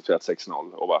 alltid spelat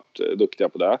 6-0 och varit duktiga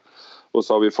på det. Och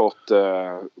så har vi fått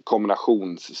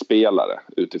kombinationsspelare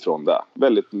utifrån det.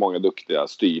 Väldigt många duktiga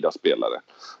styrda spelare.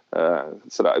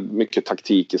 Sådär, mycket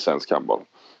taktik i svensk handboll.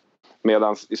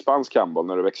 Medan i spansk handboll,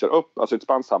 när du växer upp, alltså i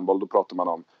spansk handboll, då pratar man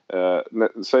om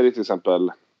Sverige till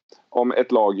exempel, om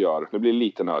ett lag gör, nu blir det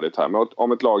lite nördigt här, men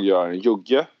om ett lag gör en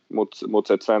jugge mot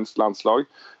ett svenskt landslag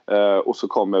och så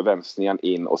kommer vänstningen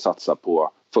in och satsar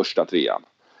på första trean.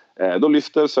 Då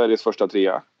lyfter Sveriges första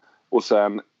trea. Och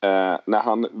sen när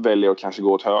han väljer att kanske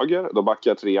gå åt höger, då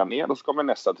backar trean ner och så kommer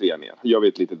nästa trea ner. Gör vi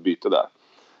ett litet byte där.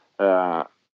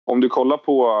 Om du kollar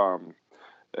på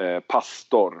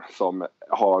Pastor, som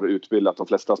har utbildat de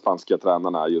flesta spanska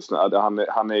tränarna just nu.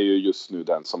 Han är ju just nu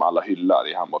den som alla hyllar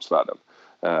i handbollsvärlden.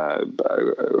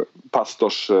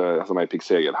 Pastors, som är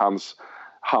Pick-Seger, hans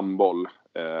handboll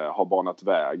har banat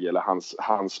väg, eller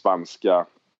hans spanska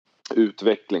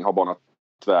utveckling har banat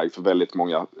väg för väldigt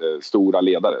många stora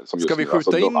ledare. Som ska vi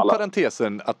skjuta in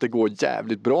parentesen att det går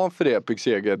jävligt bra för det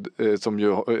Pick-Seger som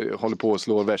ju håller på att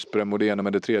slå Veszprem och det ena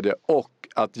med det tredje, och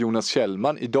att Jonas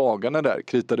Kjellman i dagarna där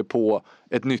kritade på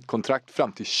ett nytt kontrakt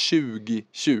fram till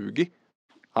 2020.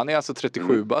 Han är alltså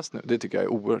 37 bast nu. Det tycker jag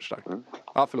är oerhört starkt.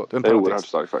 Ja, förlåt. Det är oerhört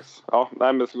starkt faktiskt. Ja,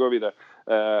 nej, men så går vi vidare.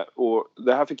 Och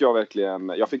det här fick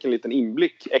jag fick en liten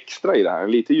inblick extra i det här,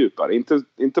 lite djupare.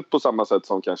 Inte på samma sätt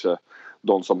som kanske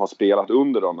de som har spelat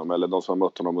under honom eller de som har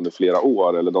mött honom under flera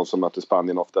år eller de som möter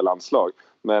Spanien ofta i landslag.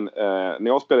 Men när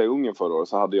jag spelade i Ungern förra året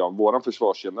så hade våran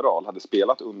försvarsgeneral hade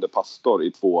spelat under Pastor i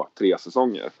 2-3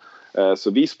 säsonger.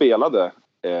 Så vi spelade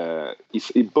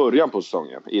i början på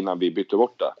säsongen innan vi bytte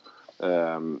bort det.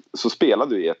 Så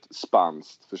spelade vi ett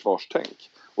spanskt försvarstänk.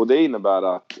 Och det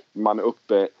innebär att man är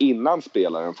uppe innan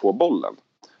spelaren får bollen.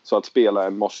 Så att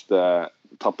spelaren måste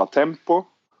tappa tempo.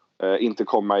 Inte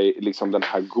komma i liksom den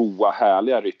här goa,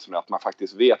 härliga rytmen. Att man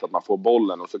faktiskt vet att man får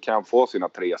bollen och så kan få sina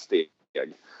 3 steg.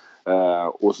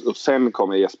 Och sen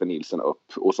kommer Jesper Nilsson upp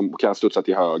och som kan studsa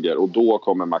till höger. Och då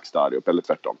kommer Max Darry upp, eller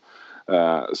tvärtom.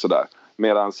 Sådär.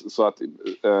 Så att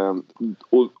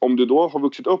och om du då har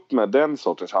vuxit upp med den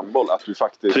sortens handboll, att du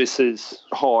faktiskt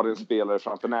har en spelare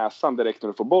framför näsan direkt när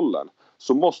du får bollen,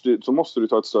 så måste du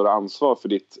ta ett större ansvar för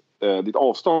ditt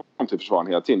avstånd till försvararen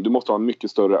hela tiden. Du måste ha en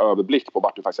mycket större överblick på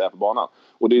vart du faktiskt är på banan.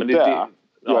 Och det är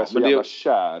jag är så jävla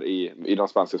kär i de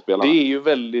spanska spelarna. Det är ju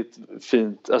väldigt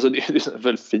fint. Alltså det är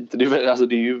väldigt fint. Det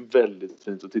är ju väldigt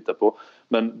fint att titta på.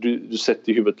 Men du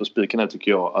sätter i huvudet på spiken här,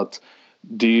 tycker jag, att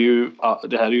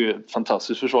det här är ju ett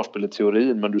fantastiskt försvarsspel i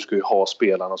teorin, men du ska ju ha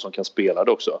spelarna som kan spela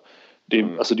det också. Det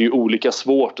är ju olika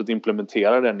svårt att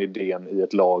implementera den idén i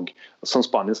ett lag som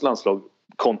Spaniens landslag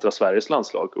kontra Sveriges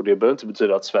landslag. Och det behöver inte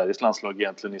betyda att Sveriges landslag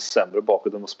egentligen är sämre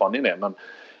bakåt än vad Spanien är, men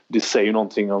det säger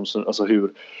någonting om alltså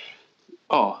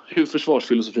hur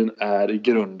försvarsfilosofin är i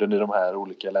grunden i de här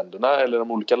olika länderna eller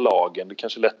de olika lagen. Det är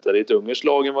kanske lättare i ett ungerskt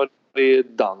lag än vad det är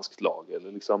ett danskt lag.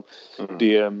 Eller liksom.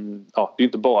 Det är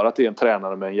inte bara att det är en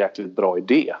tränare med en jäkligt bra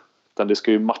idé. Utan det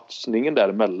ska ju matchningen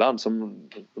däremellan, som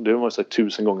det har man sagt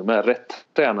 1000 gånger med. Rätt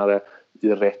tränare i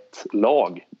rätt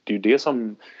lag. Det är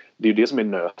ju det som är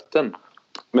nöten.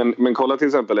 Men kolla till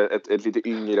exempel ett lite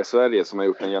yngre Sverige som har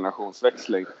gjort en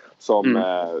generationsväxling som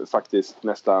faktiskt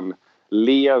nästan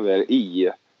lever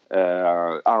i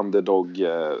underdog.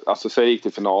 Alltså Sverige gick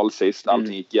till final sist.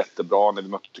 Allting gick jättebra när vi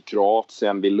mötte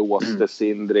Kroatien. Vi låste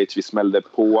Sindric, vi smällde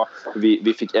på.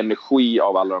 Vi fick energi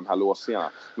av alla de här låsningarna.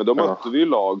 Men då mötte vi ju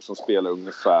lag som spelar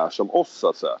ungefär som oss, så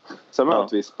att säga. Sen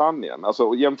mötte vi Spanien.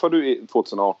 Alltså jämför du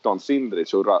 2018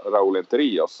 Sindric och Raúl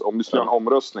Enterios. Om du skulle ha en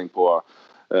omröstning på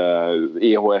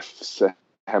EHFs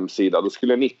hemsida, då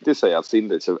skulle 90 säga att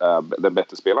Sindric är den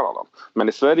bättre spelaren av dem. Men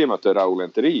i Sverige mötte Raúl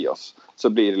Enterios, så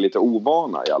blir det lite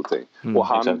ovana i allting. Och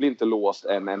han blir inte låst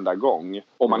en enda gång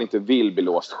om man inte vill bli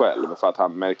låst själv, för att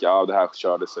han märker det här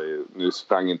körde sig, nu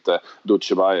sprang inte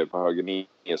Dutchebayer på höger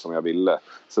nio som jag ville,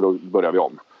 så då börjar vi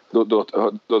om.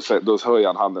 Då höjer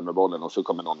han handen med bollen och så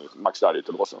kommer någon Max Darry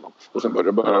till att låsa honom och sen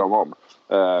börjar de om.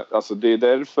 Alltså det är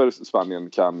därför Spanien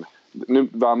kan, nu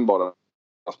vann bara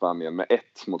Spanien med 1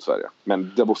 mot Sverige.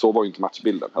 Men så var ju inte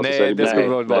matchbilden. Alltså, nej, det skulle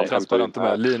vara transparent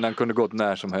med. Linan kunde gått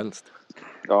när som helst.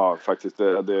 Ja, faktiskt.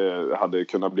 Det hade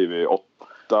kunnat bli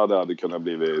 8. Det hade kunnat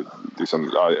bli liksom,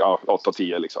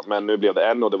 8-10 liksom. Men nu blev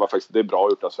det 1 och det är bra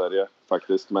gjort av Sverige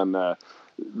faktiskt. Men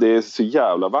det är så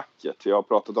jävla vackert. Jag har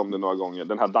pratat om det några gånger.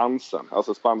 Den här dansen.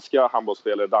 Alltså spanska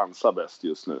handbollsspelare dansar bäst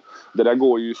just nu. Det där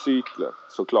går ju i cykler,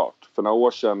 såklart. För några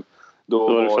år sedan då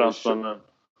var det fransmännen.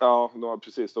 Ja,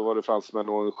 precis. Då var det fransmän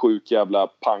och en sjuk jävla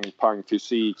pang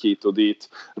fysik hit och dit.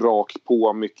 Rakt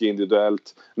på, mycket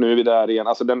individuellt. Nu är vi där igen.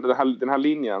 Alltså den här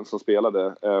linjen som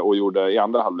spelade och gjorde i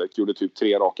andra halvlek gjorde typ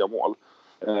 3 raka mål.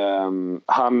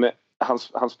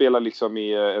 Han spelar liksom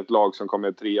i ett lag som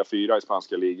kommer 3-4 i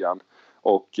spanska ligan.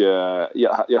 Och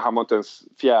han var inte ens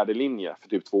fjärde linje för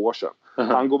typ 2 år sedan.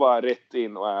 Han går bara rätt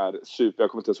in och är super.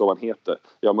 Jag kommer inte ens ihåg vad han heter.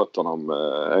 Jag mötte honom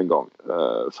en gång.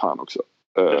 Fan också.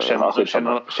 Jag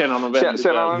känner honom väldigt väl.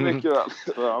 Känner mycket väl.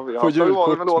 Ja, vi har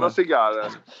varit med några cigarrer.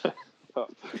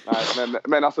 Nej,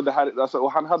 men alltså det här, alltså,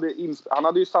 och han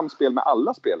hade ju samspel med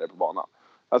alla spelare på banan.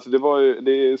 Alltså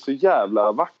det är så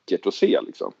jävla vackert att se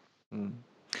liksom.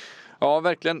 Ja,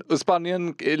 verkligen. Och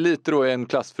Spanien lite då en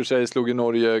klass för sig, slog i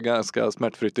Norge ganska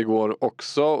smärtfritt igår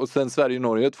också. Och sen Sverige och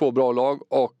Norge, 2 bra lag.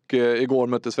 Och igår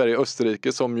mötte Sverige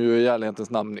Österrike, som ju i ärlighetens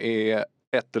namn är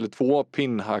 1 eller 2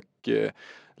 pinnhack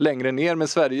längre ner. Men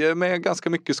Sverige med ganska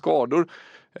mycket skador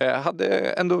hade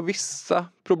ändå vissa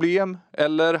problem.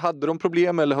 Eller hade de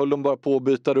problem, eller höll de bara på att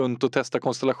byta runt och testa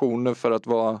konstellationer för att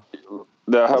vara...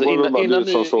 Det här alltså, var bara du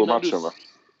som såg matchen, va?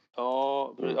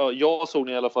 Ja, jag såg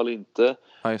ni i alla fall inte.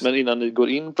 Men innan ni går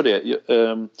in på det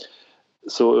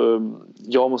så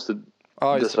jag måste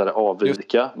dessvärre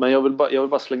avvika. Men jag vill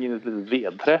bara slänga in ett litet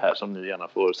vedträ här som ni gärna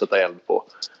får sätta eld på.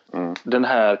 Den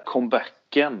här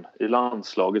comebacken i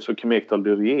landslaget för Kim Ekdahl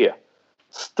Durie.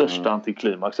 Största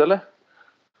antiklimax, eller?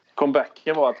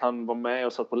 Comebacken var att han var med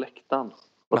och satt på läktaren.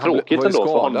 Vad tråkigt ändå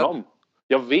för honom.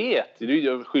 Jag vet,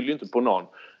 jag skyller ju inte på någon.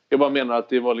 Jag bara menar att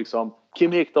det var liksom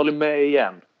Kim Ekdahl är med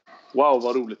igen. Wow,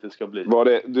 vad roligt det ska bli. Var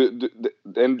det,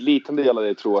 en liten del av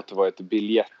dig tror att det var ett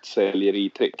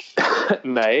biljettsäljertrix?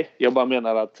 Nej, jag bara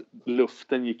menar att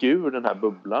luften gick ur den här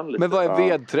bubblan lite. Men vad är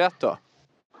vedträt då?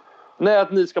 Nej,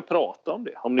 att ni ska prata om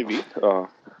det, om ni vill. Ja.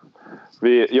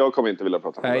 Jag kommer inte vilja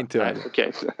prata om det. Nej, inte jag.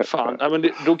 Okej. Fan. Nej, men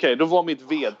då var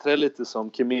mitt vedträ lite som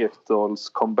Kim Ekdahls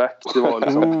comeback. Det var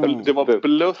liksom, det var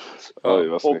blött. Oj,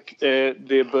 vad och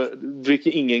det fick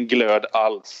ingen glöd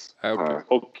alls. Okay.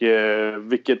 Och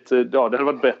det hade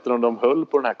varit bättre om de höll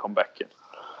på den här comebacken.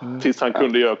 Tills han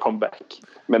kunde göra comeback.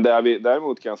 Men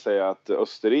däremot kan jag säga att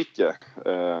Österrike,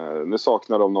 nu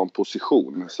saknar de någon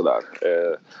position sådär.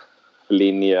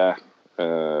 Linje,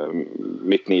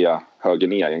 mittnia,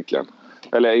 högernia egentligen.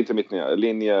 Eller inte mittnia,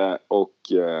 linje och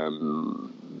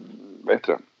vad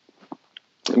heter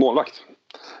det? Målvakt.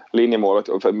 Linjemålvakt.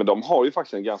 Men de har ju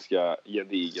faktiskt en ganska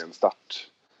gedigen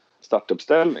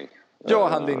startuppställning. Ja,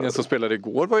 han linjen som spelade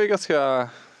igår var ju ganska...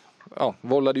 Ja,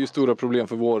 vållade ju stora problem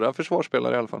för våra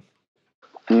försvarsspelare i alla fall.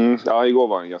 Ja, igår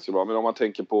var han ganska bra. Men om man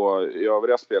tänker på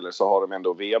övriga spelare så har de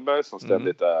ändå Weber som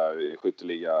ständigt är i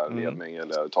skytteliga ledning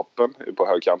eller toppen på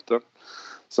högkanten.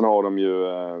 Sen har de ju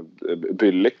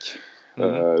Byllik.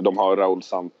 De har Raul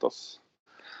Santos.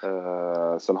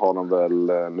 Sen har de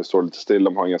väl, nu står det lite still,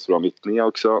 de har en ganska bra mittnia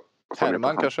också.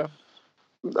 Herman kanske?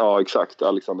 Ja, exakt.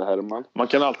 Alexander Herman. Man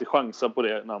kan alltid chansa på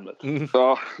det namnet.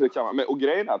 Ja, det kan man. Och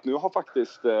grejen är att nu har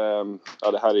faktiskt,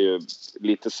 det här är ju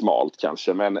lite smalt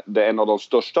kanske, men det är en av de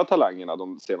största talangerna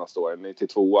de senaste åren,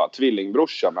 92a,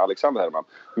 tvillingbrorsa med Alexander Herman,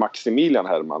 Maximilian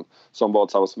Herman, som var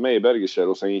tillsammans med mig i Bergischer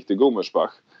och sen gick till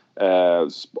Gummersbach.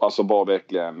 Alltså var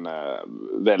verkligen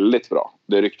väldigt bra.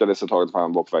 Det ryktades ett tag att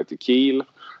han var på väg till Kiel.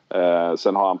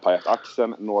 Sen har han pajat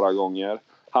axeln några gånger.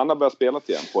 Han har börjat spela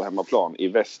igen på hemmaplan i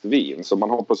Västvin. Så man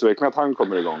hoppas verkligen att han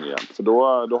kommer igång igen. För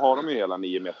då har de ju hela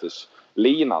 9 meters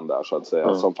linan där så att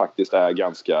säga. Som faktiskt är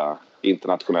ganska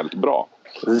internationellt bra.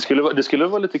 Det skulle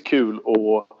vara lite kul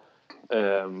att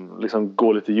liksom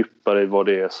gå lite djupare i vad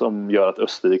det är som gör att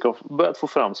Österrike har börjat få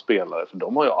fram spelare. För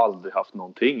de har ju aldrig haft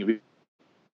någonting.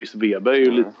 Visst, Weber är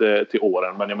ju lite till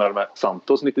åren, men jag menar med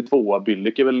Santos 92,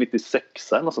 Byllik är väl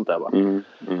 96 eller något sånt där va?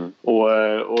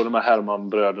 Och de här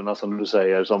Herman-bröderna som du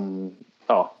säger, som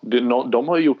de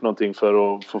har ju gjort någonting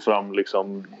för att få fram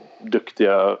liksom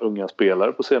duktiga unga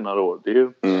spelare på senare år.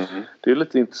 Det är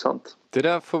lite intressant. Det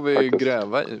där får vi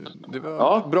gräva i. Det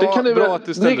var bra, det kan ni bra väl, att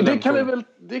du ställde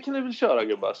det kan ni väl köra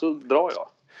gubbar, så drar jag.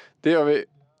 Det gör vi.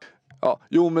 Ja,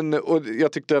 jo men och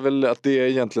jag tyckte väl att det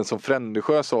egentligen som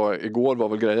Frändesjö sa igår var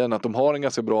väl grejen, att de har en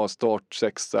ganska bra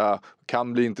startsexa,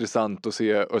 kan bli intressant att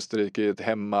se Österrike i ett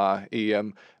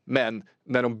hemma-EM, men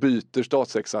när de byter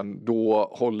startsexan då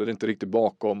håller det inte riktigt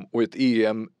bakom, och ett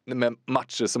EM med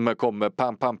matcher som kommer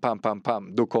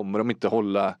pam, då kommer de inte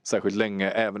hålla särskilt länge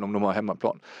även om de har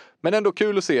hemmaplan. Men ändå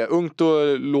kul att se, ungt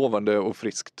och lovande och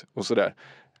friskt och sådär.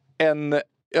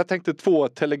 Jag tänkte 2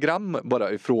 telegram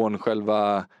bara ifrån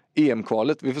själva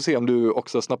EM-kvalet. Vi får se om du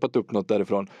också har snappat upp något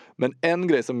därifrån. Men en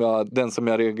grej som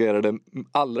jag reagerade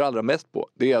allra mest på,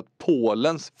 det är att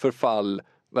Polens förfall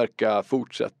verkar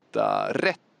fortsätta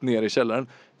rätt ner i källaren.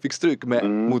 Fick stryk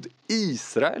med mot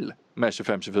Israel med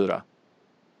 25-24.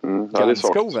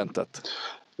 Ganska oväntat.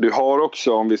 Du har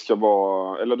också, om vi ska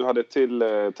vara... Eller du hade till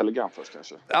telegram först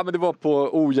kanske? Ja, men det var på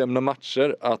ojämna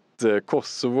matcher att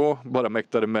Kosovo bara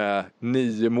mäktade med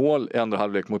 9 mål i andra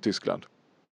halvlek mot Tyskland.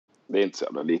 Det är inte så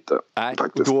jävla lite. Nej,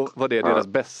 och då var det deras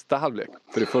bästa halvlek.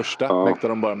 För det första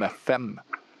mäktade de bara med 5.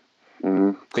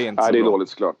 Det är inte så det är bra. dåligt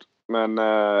såklart. Men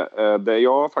det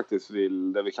jag faktiskt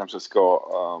vill, det vi kanske ska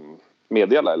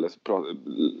meddela eller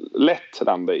lätt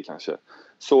randa i kanske.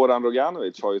 Zoran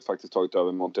Roganovic har ju faktiskt tagit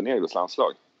över Montenegros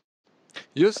landslag.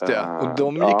 Just det, och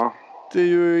de gick det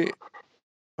ju...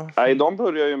 Nej, de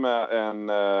börjar ju med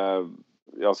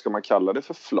en, ska man kalla det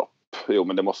för flopp? Jo,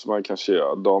 men det måste man kanske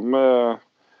göra. De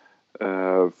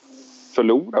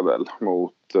förlorar väl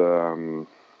mot,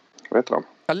 vad heter de?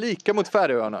 Ja, lika mot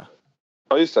Färöarna.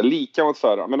 Ja, just det, lika mot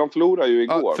Färöarna. Men de förlorar ju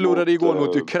igår. Ja, förlorade igår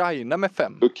mot Ukraina med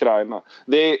 5. Ukraina.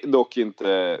 Det är dock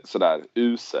inte sådär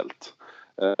uselt.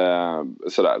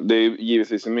 Sådär. Det är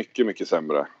givetvis mycket, mycket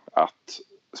sämre att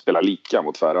spela lika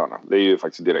mot Färöarna. Det är ju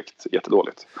faktiskt direkt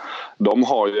jättedåligt. De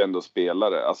har ju ändå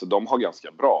spelare, alltså de har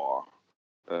ganska bra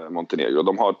Montenegro.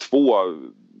 De har 2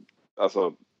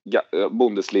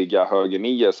 Bundesliga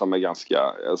högernior som är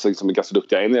ganska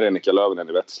duktiga. En är Renika Löven, en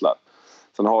i Wetzlar.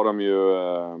 Sen har de ju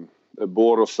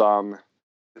Borosan,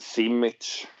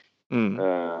 Simic. De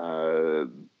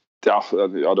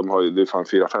har ju, det är fan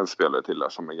 4-5 spelare till där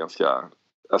som är ganska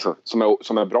alltså,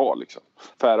 som är bra liksom.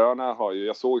 Färöarna har ju,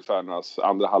 jag såg Färöarnas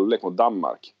andra halvlek mot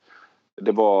Danmark.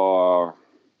 Det var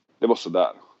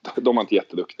sådär. De var inte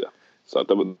jätteduktiga. Så att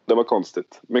det var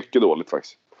konstigt. Mycket dåligt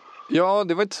faktiskt. Ja,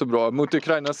 det var inte så bra. Mot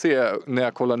Ukraina ser jag, när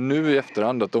jag kollar nu i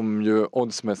efterhand, att de ju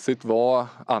oddsmässigt var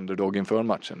underdog inför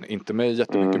matchen. Inte med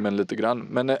jättemycket, men lite grann.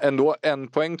 Men ändå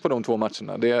 1 poäng på de 2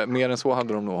 matcherna. Mer än så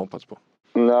hade de nog hoppats på.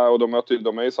 Nej, och de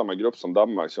är i samma grupp som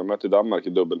Danmark. Så de möter Danmark i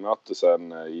dubbelmöte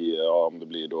sen om det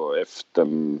blir då efter...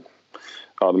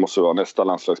 Ja, det måste vara nästa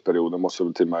landslagsperiod. Det måste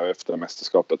väl till och med efter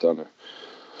mästerskapet här nu.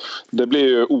 Det blir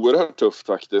ju oerhört tufft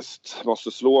faktiskt.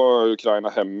 Måste slå Ukraina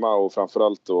hemma och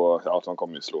framförallt då, att de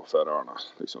kommer ju slå Färöarna.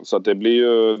 Liksom. Så att det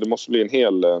måste bli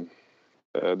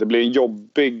det blir en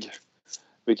jobbig,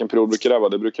 vilken period brukar det vara?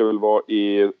 Det brukar väl vara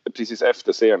precis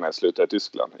efter serien i slutet i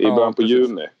Tyskland. I början på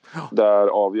juni. Där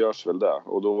avgörs väl det.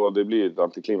 Och då det blir ett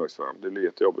antiklimax för dem. Det blir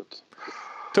jättejobbigt.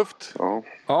 Tufft.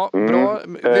 Ja, bra.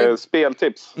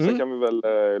 Speltips, så kan vi väl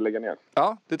lägga ner.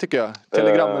 Ja, det tycker jag.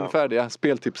 Telegrammen färdiga.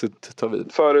 Speltipset tar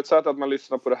vid. Förutsatt att man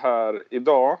lyssnar på det här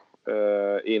idag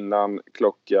innan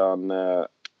klockan...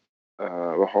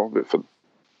 vad har vi för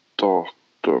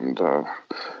datum där?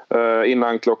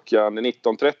 Innan klockan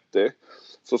 19.30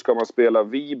 så ska man spela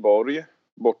Viborg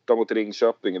borta mot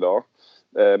Ringköping idag.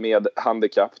 Med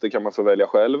handikapp, det kan man få välja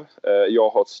själv. Jag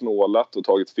har snålat och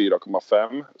tagit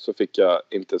 4,5. Så fick jag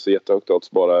inte så jättehögt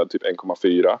odds, bara typ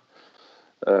 1,4.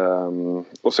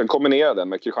 Och sen kombinerar den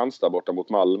med Kristianstad borta mot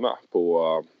Malmö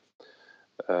på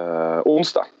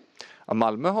onsdag. Ja,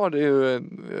 Malmö har det ju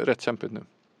rätt kämpigt nu.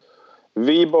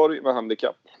 Viborg med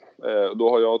handikapp. Då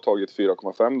har jag tagit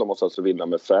 4,5. De måste alltså vinna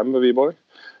med 5 med Viborg.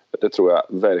 Det tror jag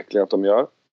verkligen att de gör.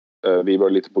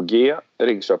 Viborg är lite på G.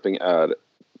 Ringköping är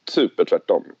super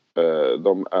tvärtom.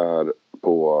 De har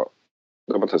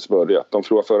inte ens börjat. De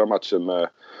förlorade förra matchen med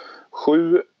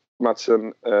 7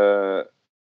 matchen.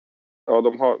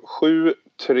 De har 7,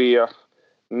 3,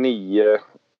 9,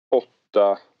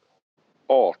 8,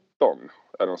 18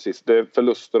 är de sist. Det är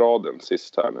förlustraden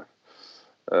sist här nu.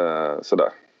 Sådär.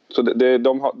 Så det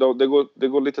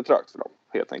går lite trögt för dem,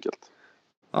 helt enkelt.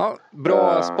 Ja,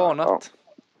 bra spanat. Ja.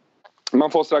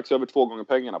 Man får strax över 2 gånger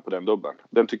pengarna på den dubbeln.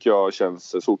 Den tycker jag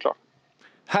känns solklar.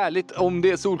 Härligt. Om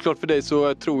det är solklart för dig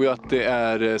så tror jag att det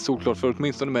är solklart för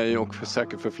åtminstone mig och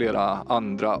säkert för flera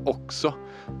andra också.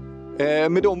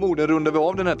 Med de orden rundar vi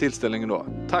av den här tillställningen då.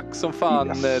 Tack som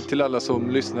fan till alla som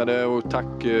lyssnade och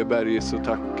tack Bergis och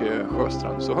tack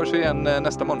Sjöstrand. Så hörs vi igen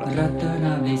nästa måndag.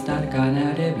 Rötterna blir starka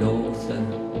när det blåser.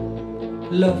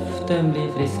 Luften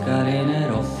blir friskare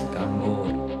när åskan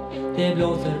går. Det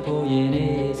blåser på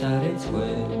Genesarets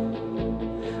sjö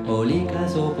och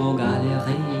likaså på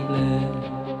Gallerivlö.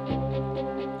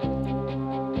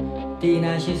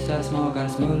 Dina kyssar smakar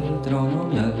smultron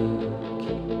och mjölk.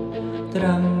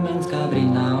 Drömmen ska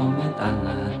brinna om ett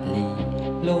annat liv.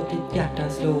 Låt ditt hjärta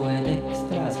slå ett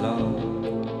extra slag.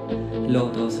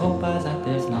 Låt oss hoppas att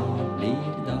det snart blir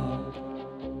dag.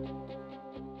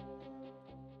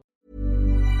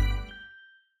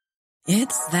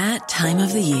 It's that time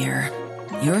of the year.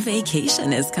 Your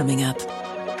vacation is coming up.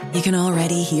 You can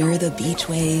already hear the beach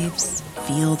waves,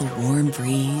 feel the warm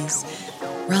breeze,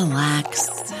 relax,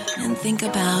 and think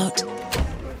about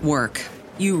work.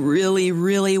 You really,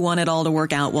 really want it all to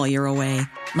work out while you're away.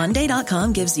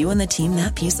 Monday.com gives you and the team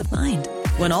that peace of mind.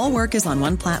 When all work is on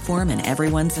one platform and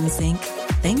everyone's in sync,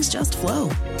 things just flow.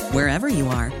 Wherever you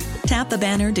are, tap the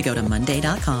banner to go to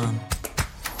Monday.com.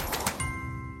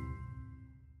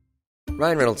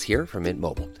 Ryan Reynolds here from Mint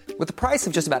Mobile. With the price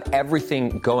of just about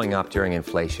everything going up during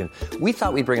inflation, we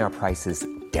thought we'd bring our prices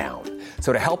down.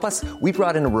 So to help us, we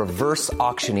brought in a reverse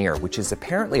auctioneer, which is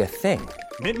apparently a thing.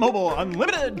 Mint Mobile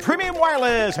Unlimited Premium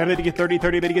Wireless. How to get 30,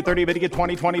 30, bit to get 30, bit to get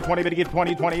 20, 20, 20, bit to get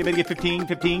 20, 20, bit to get 15,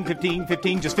 15, 15,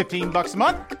 15, just $15 a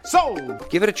month? Sold!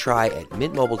 Give it a try at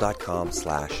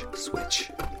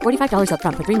mintmobile.com/switch. $45 up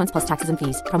front for 3 months plus taxes and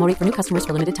fees. Promo rate for new customers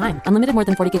for limited time. Unlimited more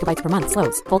than 40 gigabytes per month.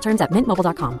 Slows full terms at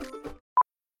mintmobile.com.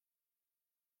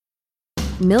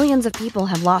 Millions of people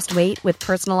have lost weight with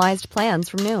personalized plans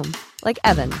from Noom. Like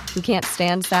Evan, who can't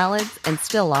stand salads and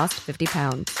still lost 50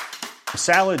 pounds.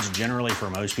 Salads generally for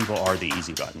most people are the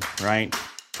easy button, right?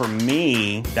 For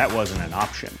me, that wasn't an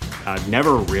option. I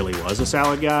never really was a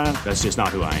salad guy. That's just not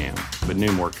who I am. But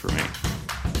Noom worked for me.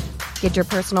 Get your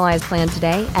personalized plan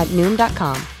today at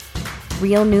Noom.com.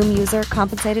 Real Noom user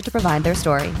compensated to provide their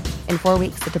story. In 4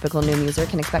 weeks, the typical Noom user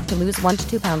can expect to lose 1 to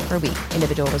 2 pounds per week.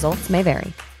 Individual results may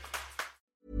vary.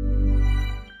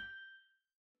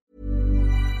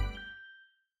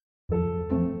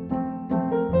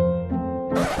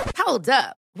 Hold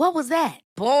up. What was that?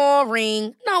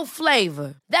 Boring. No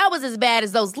flavor. That was as bad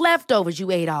as those leftovers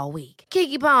you ate all week.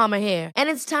 Keke Palmer here.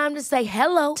 And it's time to say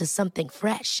hello to something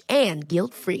fresh and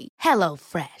guilt-free. Hello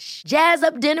Fresh. Jazz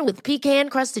up dinner with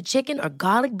pecan-crusted chicken or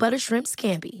garlic butter shrimp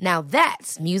scampi. Now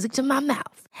that's music to my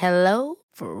mouth. Hello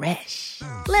Fresh.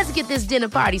 Let's get this dinner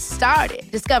party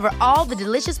started. Discover all the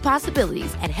delicious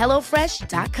possibilities at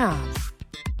HelloFresh.com.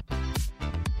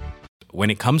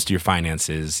 When it comes to your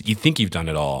finances, you think you've done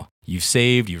it all. You've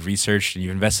saved, you've researched, and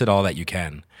you've invested all that you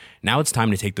can. Now it's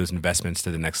time to take those investments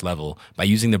to the next level by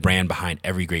using the brand behind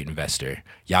every great investor,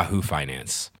 Yahoo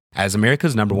Finance. As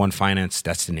America's #1 finance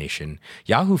destination,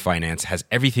 Yahoo Finance has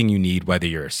everything you need, whether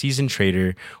you're a seasoned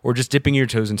trader or just dipping your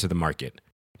toes into the market.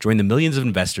 Join the millions of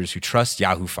investors who trust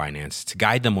Yahoo Finance to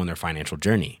guide them on their financial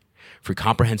journey. For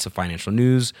comprehensive financial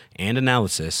news and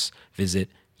analysis, visit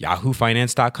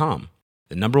yahoofinance.com.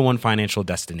 The #1 financial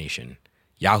destination,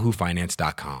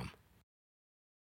 yahoofinance.com.